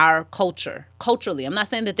in our culture. Culturally, I'm not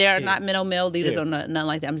saying that there are not male leaders or nothing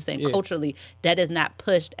like that. I'm just saying culturally, that is not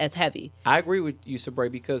pushed as heavy. I agree with you, Sabre,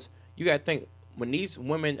 because you got to think when these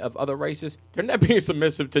women of other races, they're not being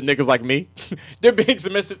submissive to niggas like me. They're being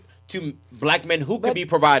submissive to black men who could be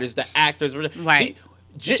providers, the actors. Right.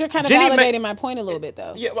 But you're kind of Jenny validating my point a little bit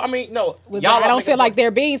though. Yeah, well, I mean, no. I don't feel like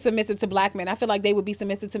they're being submissive to black men. I feel like they would be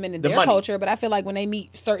submissive to men in their money. culture, but I feel like when they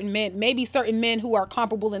meet certain men, maybe certain men who are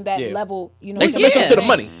comparable in that level, you know, They what I'm submissive saying? to the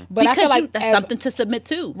money. But I feel like that's as- something to submit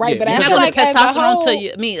to. Right, but Yeah. I They're feel not like going to as a testosterone whole, to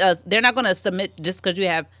you. They're not going to submit just because you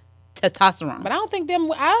have testosterone. But I don't think them.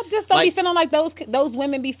 I just don't be Like- feeling like those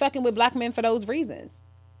women be fucking with black men for those reasons.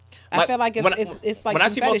 I feel like it's like when I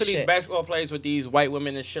some see most of fetish these shit. basketball players with these white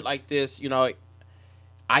women and shit like this, you know,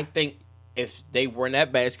 I think if they weren't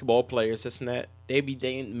that basketball players, this and that, they'd be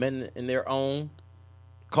dating men in their own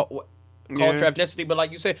culture, ethnicity. But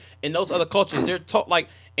like you said, in those other cultures, they're taught like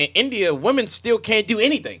in India, women still can't do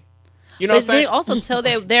anything. You know what I'm saying? They also tell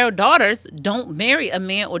their daughters don't marry a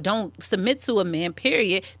man or don't submit to a man.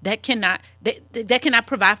 Period. That cannot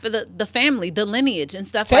provide for the family, the lineage, and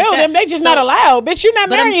stuff like that. Tell them they just not allowed. Bitch, you not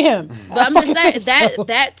marrying him. But I'm just saying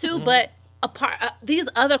that too. But apart these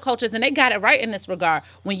other cultures, and they got it right in this regard.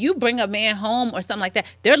 When you bring a man home or something like that,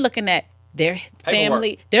 they're looking at their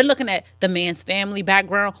family. They're looking at the man's family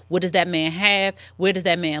background. What does that man have? Where does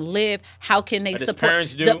that man live? How can they support? His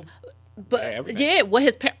parents do. But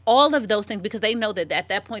what all of those things, because they know that at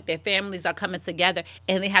that point their families are coming together,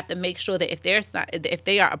 and they have to make sure that if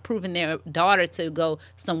they are approving their daughter to go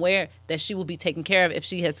somewhere, that she will be taken care of if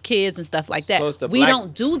she has kids and stuff like that. So we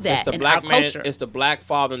don't do that in our culture. It's the black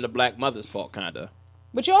father and the black mother's fault, kind of.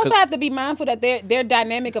 But you also have to be mindful that their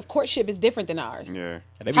dynamic of courtship is different than ours. Yeah.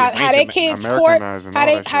 How their kids court,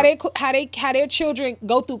 how their children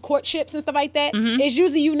go through courtships and stuff like that. It's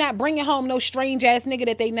usually you not bringing home no strange ass nigga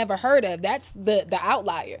that they never heard of. That's the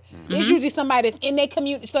outlier. It's usually somebody that's in their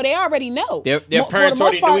community, so they already know. Their parents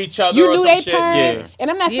already knew each other. You or knew some their shit. parents, Yeah.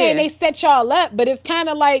 and I'm not saying they set y'all up, but it's kind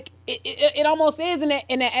of like it almost is in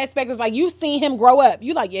that aspect. It's like you seen him grow up.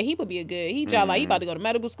 You like, yeah, he would be a good. He like he about to go to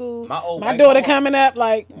medical school. My daughter coming up,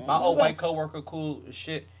 like my old white coworker, cool as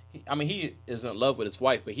shit. He is in love with his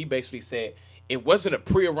wife, but he basically said it wasn't a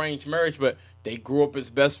prearranged marriage, but they grew up as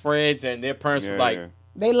best friends, and their parents was like.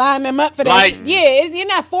 They line them up for that. Like, shit. Yeah, you're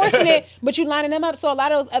not forcing it, but you lining them up. So a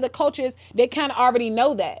lot of those other cultures, they kind of already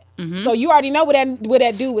know that. So you already know where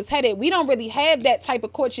that dude was headed. We don't really have that type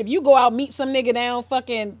of courtship. You go out, meet some nigga down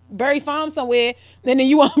fucking Berry Farm somewhere, and then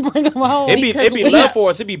you want to bring him home. It'd be love for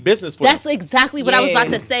us. It'd be business for us. That's exactly what I was about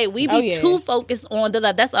to say. We be too focused on the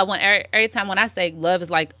love. That's why every time when I say love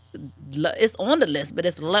is like, it's on the list, but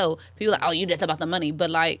it's low. People are like, oh, you just about the money. But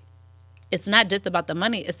like, it's not just about the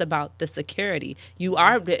money. It's about the security.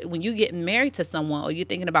 When you get married to someone, or you're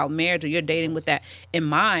thinking about marriage, or you're dating with that in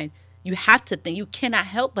mind, you have to think. You cannot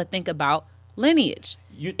help but think about lineage,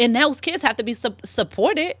 and those kids have to be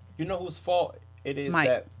supported. You know whose fault it is Mike.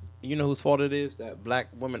 that black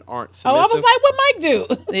women aren't submissive. I was like, what Mike do?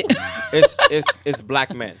 it's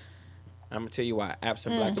black men. I'm gonna tell you why.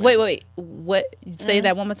 Absent black men. Wait. What? Say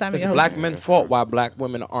that one more time. It's black men's fault why black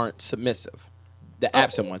women aren't submissive. The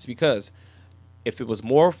absent ones, because if it was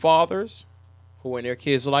more fathers who were in their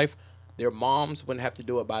kids' life, their moms wouldn't have to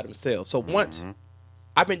do it by themselves. So once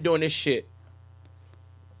I've been doing this shit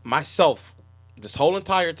myself this whole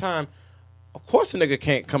entire time, of course a nigga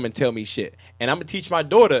can't come and tell me shit. And I'm gonna teach my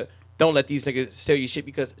daughter, don't let these niggas tell you shit,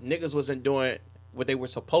 because niggas wasn't doing what they were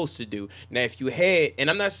supposed to do. Now if you had, and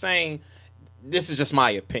I'm not saying, this is just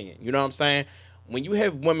my opinion, you know what I'm saying? When you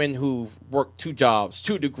have women who've worked 2 jobs,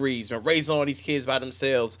 2 degrees, been raising all these kids by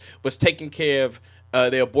themselves, was taking care of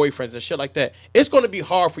their boyfriends and shit like that, it's going to be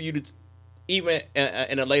hard for you to, even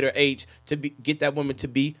in a later age, to get that woman to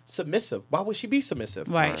be submissive. Why would she be submissive?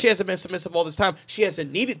 Right. She hasn't been submissive all this time. She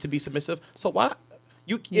hasn't needed to be submissive. So why?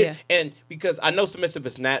 And because I know submissive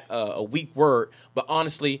is not a weak word, but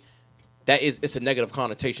honestly, it's a negative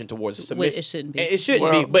connotation towards submissive. It shouldn't be. It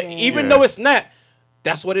shouldn't be. But even though it's not,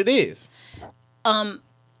 that's what it is.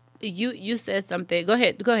 You said something. Go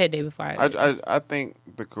ahead, Dave. Before I think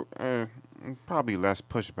probably less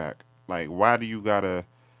pushback. Like, why do you gotta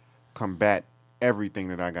combat everything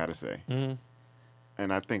that I gotta say? Mm-hmm.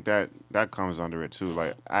 And I think that comes under it too.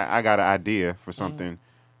 Like, I got an idea for something,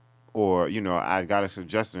 or I got a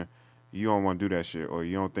suggestion. You don't want to do that shit, or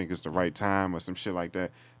you don't think it's the right time, or some shit like that.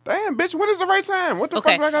 Damn, bitch, when is the right time? What the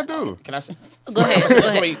fuck do I gotta do? Can I say? Go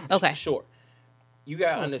ahead. Okay. Sure. You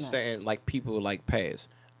gotta understand, like, people like Paz.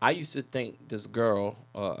 I used to think this girl,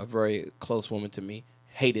 a very close woman to me,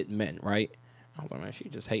 hated men, right? I was like, man, she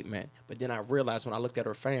just hate men. But then I realized when I looked at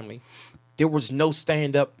her family, there was no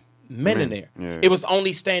stand-up men in there. Yeah. It was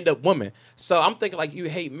only stand-up women. So I'm thinking, like, you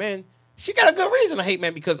hate men. She got a good reason to hate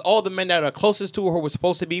men, because all the men that are closest to her who were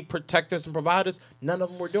supposed to be protectors and providers, none of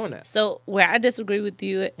them were doing that. So where I disagree with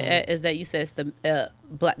you is that you said it's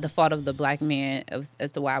the fault of the black man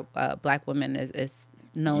as to why black women is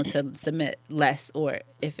known to submit less, or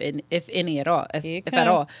if any at all, if at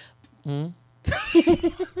all.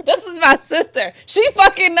 This is my sister. She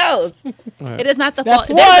fucking knows. Right. It is not the fault.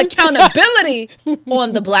 There's accountability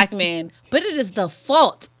on the black man, but it is the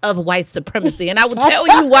fault of white supremacy. And I will tell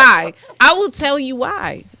you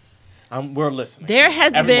why. We're listening. There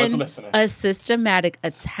has been a systematic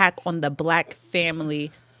attack on the black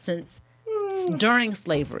family since during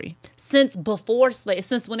slavery, since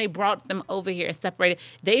when they brought them over here and separated,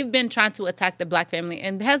 they've been trying to attack the black family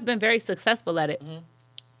and has been very successful at it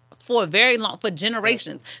for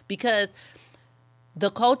generations, because the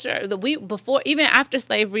culture before, even after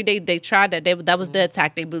slavery, they tried that was the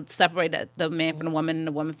attack. They would separate the man from the woman and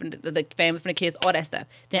the woman from the family from the kids, all that stuff.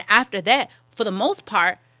 Then after that, for the most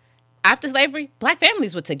part, after slavery, black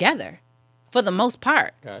families were together for the most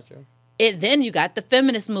part. Gotcha. Then you got the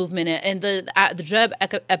feminist movement and the drug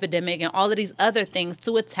epidemic and all of these other things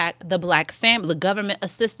to attack the black family, the government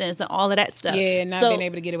assistance and all of that stuff. Yeah, not being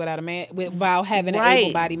able to get it without a man, without having an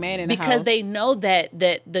able-bodied man in the house. Because they know that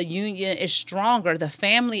the union is stronger, the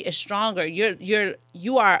family is stronger.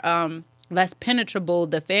 You are less penetrable,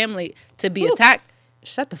 the family, to be attacked.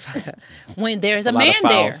 Shut the fuck up. When there's a man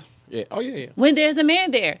there. Yeah. Oh yeah. When there's a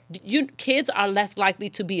man there, kids are less likely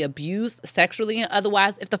to be abused sexually and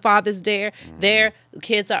otherwise. If the father's there,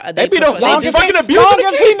 kids are. They be the ones fucking abusing long the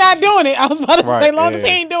as kids. he not doing it. I was about to say, long as he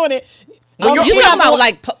ain't doing it. You talking about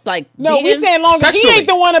like no, we saying long as he ain't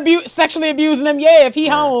the one sexually abusing them. Yeah, if he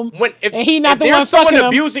home and he not the one fucking them. If there's someone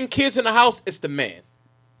abusing kids in the house, it's the man.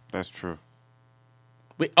 That's true.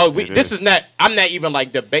 This is not. I'm not even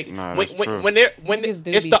like debating. Nah, when it's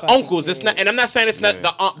the fucking uncles. It's not, and I'm not saying it's not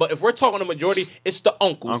the aunt. But if we're talking the majority, it's the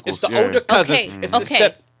uncles. It's the older cousins. Okay, It's the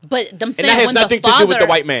step. But I'm saying And that has when nothing the to father, do with the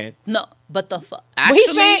white man. No, but actually,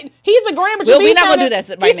 he's saying he's agreeing with you. We're not gonna do that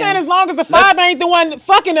right He's now. saying as long as the father ain't the one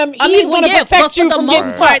fucking him, he's gonna but protect you for the from most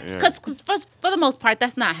getting part, fucked. because for the most part,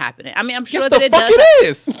 that's not happening. I mean, I'm sure Yes, that the it fuck does. it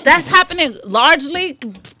is. That's happening largely.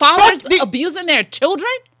 Fathers abusing their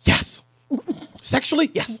children. Yes. Sexually,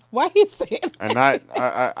 yes. Why he saying? And I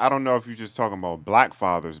don't know if you're just talking about black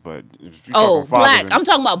fathers, but if you're Oh, talking fathers black. I'm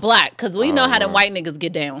talking about black because we know how them white niggas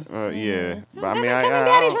get down. Yeah, but I mean, Come on,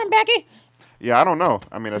 daddy's from Becky. Yeah, I don't know.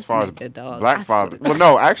 I mean, as far as nigga, dog. black I fathers. swear. Well,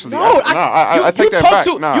 no, actually, I you take that talk back.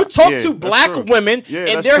 to Nah, you talk yeah, to that's black true. women, Yeah, and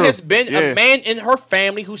that's there true. has been a man in her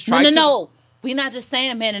family who's tried to. No. We're not just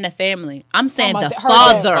saying a man in a family. I'm saying the Her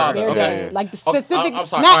father. dad, their Okay. dad. Like the specific, I'm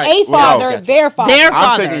sorry. not All right. a father, Well, no, their father. Their I'm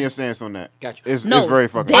father. taking your stance on that. Gotcha. It's No, very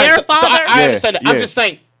fucking. their So father. I understand that. Yeah. I'm just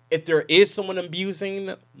saying, if there is someone abusing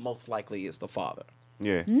them, most likely it's the father.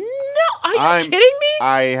 Yeah. No, are you kidding me?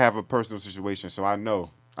 I have a personal situation, so I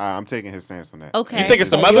know. I'm taking his stance on that. Okay. You think it's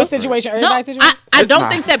the So mother? your situation, No, everybody's situation. I don't Nah.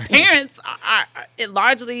 think that parents are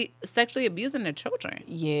largely sexually abusing their children.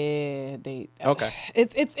 Yeah, they. Okay.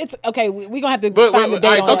 It's okay. We gonna have to But- find the all date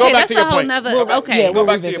right, on so that. go Okay, back that's to your a whole point. nother. We'll- Okay, yeah, we'll Go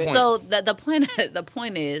back to your revisit. point. so the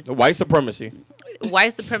point is The white supremacy.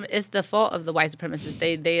 white supremacy. It's the fault of the white supremacists.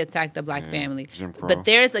 They attack the black family, Jim Crow. but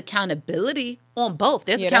there's accountability on both.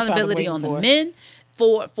 There's Yeah, that's what I was accountability waiting on the for.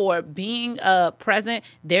 men for being present.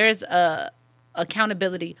 There's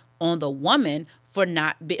accountability on the woman for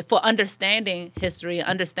for understanding history,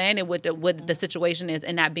 understanding what the situation is,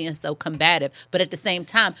 and not being so combative. But at the same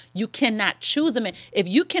time, you cannot choose a man if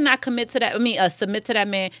you cannot submit to that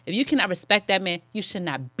man. If you cannot respect that man, you should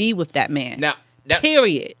not be with that man. Now,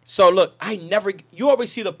 period. So look, you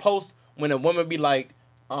always see the post when a woman be like,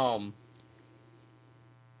 y'all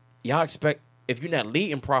expect if you're not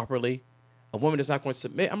leading properly, a woman is not going to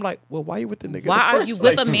submit. I'm like, well, why are you with the nigga? Why are you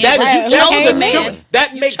with a man? That, You you chose chose a man.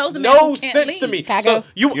 That You makes chose a man no who can't sense to lead. me. Cago. So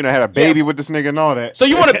You done had a baby with this nigga and all that. So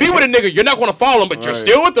you want to be with a nigga, you're not going to follow him, but you're Right.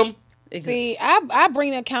 still with him. See, I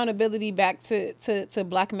bring accountability back to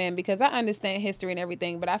black men because I understand history and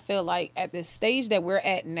everything, but I feel like at the stage that we're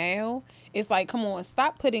at now, it's like, come on,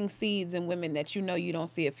 stop putting seeds in women that you know you don't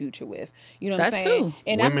see a future with. You know what I'm That saying? too.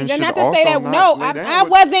 And Women I'm not should to say that. also No, not lay down I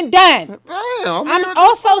with- wasn't done. Damn, I'm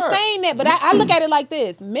also saying that, but I look at it like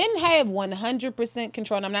this. Men have 100%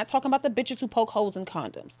 control, and I'm not talking about the bitches who poke holes in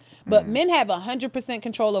condoms, but men have 100%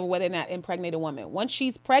 control over whether or not impregnate a woman. Once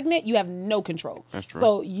she's pregnant, you have no control. That's true.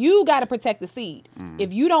 So you got to protect the seed.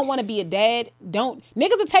 If you don't want to be a dad, don't.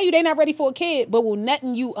 Niggas will tell you they not ready for a kid, but will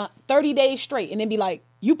nutting you 30 days straight and then be like,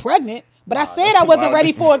 you pregnant. But I said I wasn't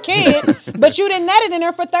ready for a kid, but you didn't nut it in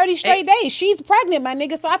her for 30 straight days. She's pregnant, my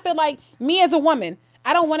nigga. So I feel like me as a woman,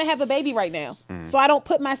 I don't want to have a baby right now. So I don't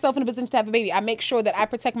put myself in a position to have a baby. I make sure that I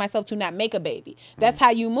protect myself to not make a baby. That's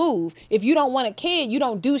how you move. If you don't want a kid, you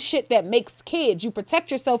don't do shit that makes kids. You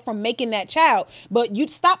protect yourself from making that child. But you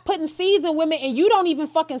stop putting seeds in women and you don't even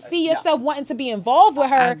fucking see yourself wanting to be involved with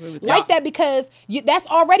her agree with like that because that's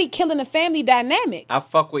already killing the family dynamic. I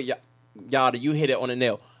fuck with y'all. You hit it on the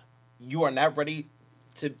nail. You are not ready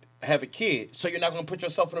to have a kid, so you're not going to put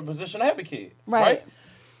yourself in a position to have a kid. Right?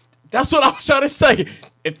 That's what I was trying to say.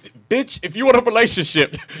 If you want a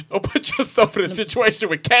relationship, don't put yourself in a situation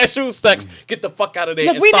with casual sex. Get the fuck out of there.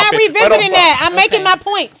 Look, and we're stop not it. Right on revisiting that. bus. I'm making my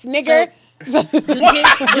points, nigga.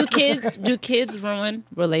 Do kids ruin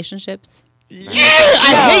relationships?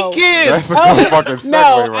 I hate kids. That's a good fucking segue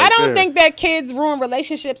No, right I don't there. think that kids ruin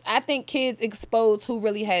relationships. I think kids expose who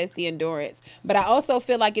really has the endurance. But I also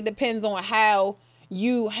feel like it depends on how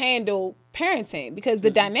you handle parenting, because the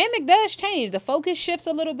dynamic does change. The focus shifts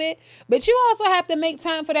a little bit, but you also have to make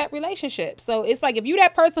time for that relationship. So it's like if you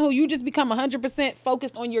that person who you just become 100%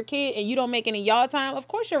 focused on your kid and you don't make any y'all time, of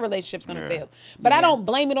course your relationship's gonna fail. But I don't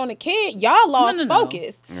blame it on the kid. Y'all lost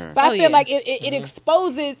focus. So I feel like it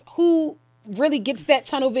exposes who really gets that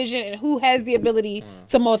tunnel vision and who has the ability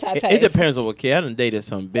to multitask. It depends on what kid. I done dated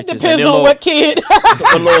some bitches. It depends on what kid.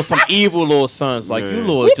 Some evil little sons. Like, you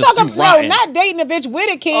little We just talking you no, rotten. not dating a bitch with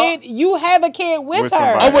a kid. You have a kid with With her.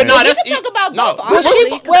 somebody. Oh, wait, no, We that's... can talk about no, both,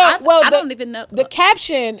 honestly. 'Cause I don't even know. The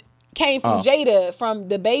caption came from Jada, from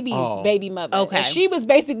the baby's baby mother. Okay. And she was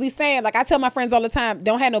basically saying, like, I tell my friends all the time,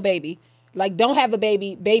 don't have no baby. Like, don't have a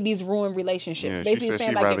baby. Babies ruin relationships. Yeah, Basically she said saying,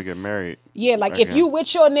 she'd like, rather get married. yeah, like if you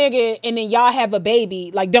with your nigga and then y'all have a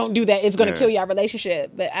baby, like, don't do that. It's gonna kill your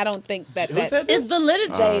relationship. But I don't think that that's It's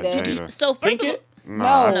validity. Jada. So first of all,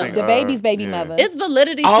 Nah, No, I think, the baby's baby mother. it's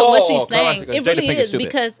validity to Oh, what she's okay, saying. because It Jada really Pinkett is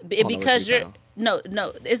stupid. because she's you're saying. no,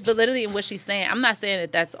 it's validity in what she's saying. I'm not saying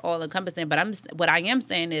that that's all encompassing, but what I am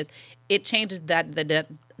saying is it changes that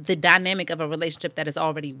the dynamic of a relationship that is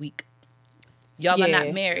already weak. Y'all are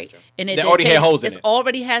not married, and They already had holes in it.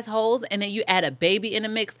 Already has holes, and then you add a baby in the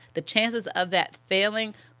mix. The chances of that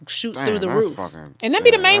failing shoot damn, through the that's roof. fucking- And them be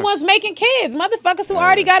the damn, main that's- ones making kids. Motherfuckers who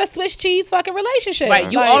already got a Swiss cheese fucking relationship.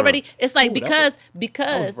 Right, you Like, already. It's like Ooh, because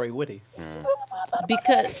That was very witty.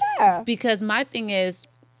 because my thing is,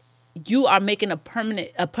 you are making a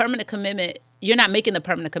permanent commitment. You're not making the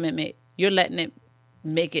permanent commitment. You're letting it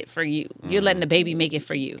make it for you. You're letting the baby make it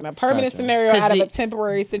for you. a permanent scenario 'Cause out of the- a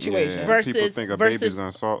temporary situation. Yeah, Versus- people think a versus- baby's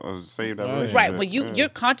gonna save that relationship. Right. Well, you're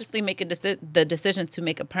consciously making the decision to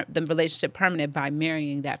make the relationship permanent by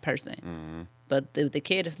marrying that person. But the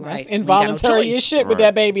kid is like That's involuntary we got no as shit with Right.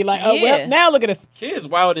 that baby. Like, oh, Yeah. well, now look at us. Kids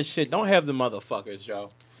wild as shit. Don't have the motherfuckers, yo.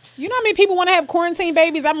 You know how many people want to have quarantine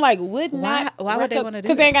babies? I'm like, would Why- not. why would they wanna do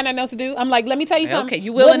Because that? they ain't got nothing else to do. I'm like, let me tell you something. Okay,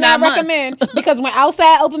 you will would in not 9 months. recommend because when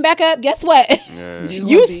outside open back up, guess what? Yeah. You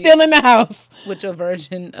gonna be still in the house. with your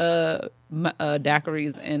virgin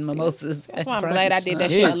daiquiris and mimosas. That's why I'm at glad I brunch. did that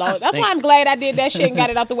Kids shit alone. That's stink. why I'm glad I did that shit and got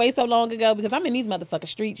it out the way so long ago, because I'm in these motherfucking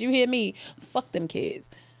streets. You hear me? Fuck them kids.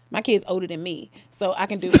 My kid's older than me, so I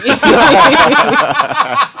can do it. Now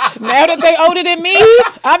that they older than me,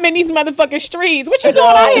 I'm in these motherfucking streets. What you doing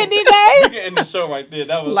out here, DJ? End the show right there.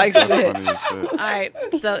 That was Like That's shit. funny as shit. All right.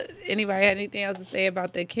 So, anybody had anything else to say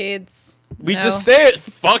about the kids? We No? just said,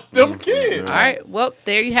 fuck them kids. All right. Well,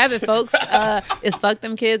 there you have it, folks. It's Fuck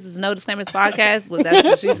Them Kids. It's No Disclaimers Podcast. Well, that's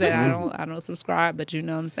what she said. I don't subscribe, but you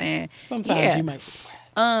know what I'm saying. Sometimes Yeah. you might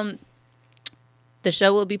subscribe. The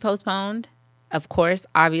show will be postponed. Of course,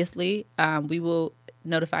 obviously. We will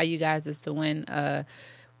notify you guys as to when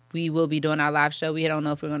we will be doing our live show. We don't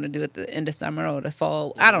know if we're going to do it at the end of summer or the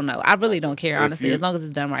fall. I don't know. I really don't care, honestly, you- as long as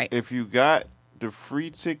it's done right. If you got the free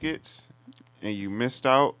tickets and you missed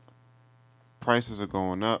out, prices are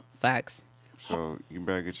going up. Facts. So you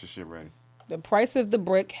better get your shit ready. The price of the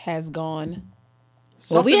brick has gone.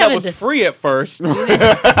 Something we that haven't was dis- free at first. My nigga!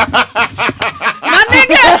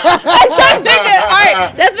 My nigga! All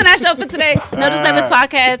right, that's been our show for today. No Disclaimers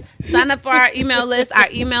Podcast. Sign up for our email list. Our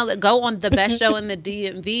email, go on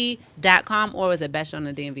thebestshowinthedmv.com, or was it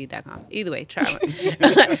bestshowinthedmv.com? Either way, try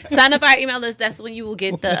it. Sign up for our email list. That's when you will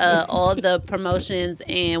get the all the promotions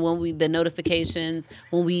and the notifications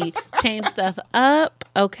when we change stuff up.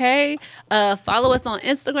 Okay. Follow us on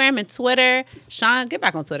Instagram and Twitter. Sean, get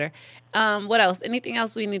back on Twitter. What else? Anything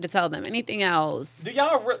else we need to tell them? Anything else? Do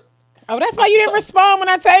y'all Oh, that's why you didn't respond when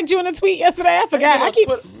I tagged you in a tweet yesterday. I forgot. I keep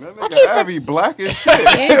That nigga Abby black as shit. Yeah,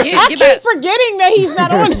 I get keep back. forgetting that he's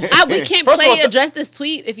not on it. We can't First of all, address this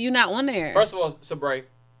tweet if you're not on there. First of all, Sabre,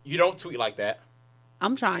 you don't tweet like that.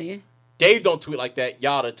 I'm trying. Dave don't tweet like that.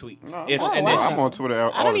 Y'all don't tweet. No, And I'm on Twitter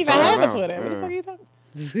all I don't the even time have a now. Twitter. What the Yeah. fuck are you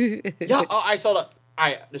talking? y'all, I saw the. All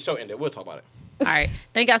right, the show ended. We'll talk about it. All right.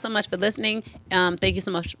 Thank y'all so much for listening. Thank you so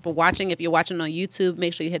much for watching. If you're watching on YouTube,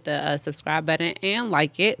 make sure you hit the subscribe button and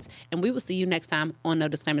like it. And we will see you next time on No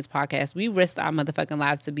Disclaimers Podcast. We risked our motherfucking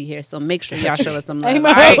lives to be here, so make sure y'all show us some love. All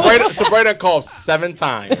Amen. right? Sabrina called 7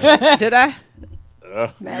 times. Did I? You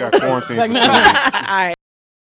got quarantine. Like, facility. All right.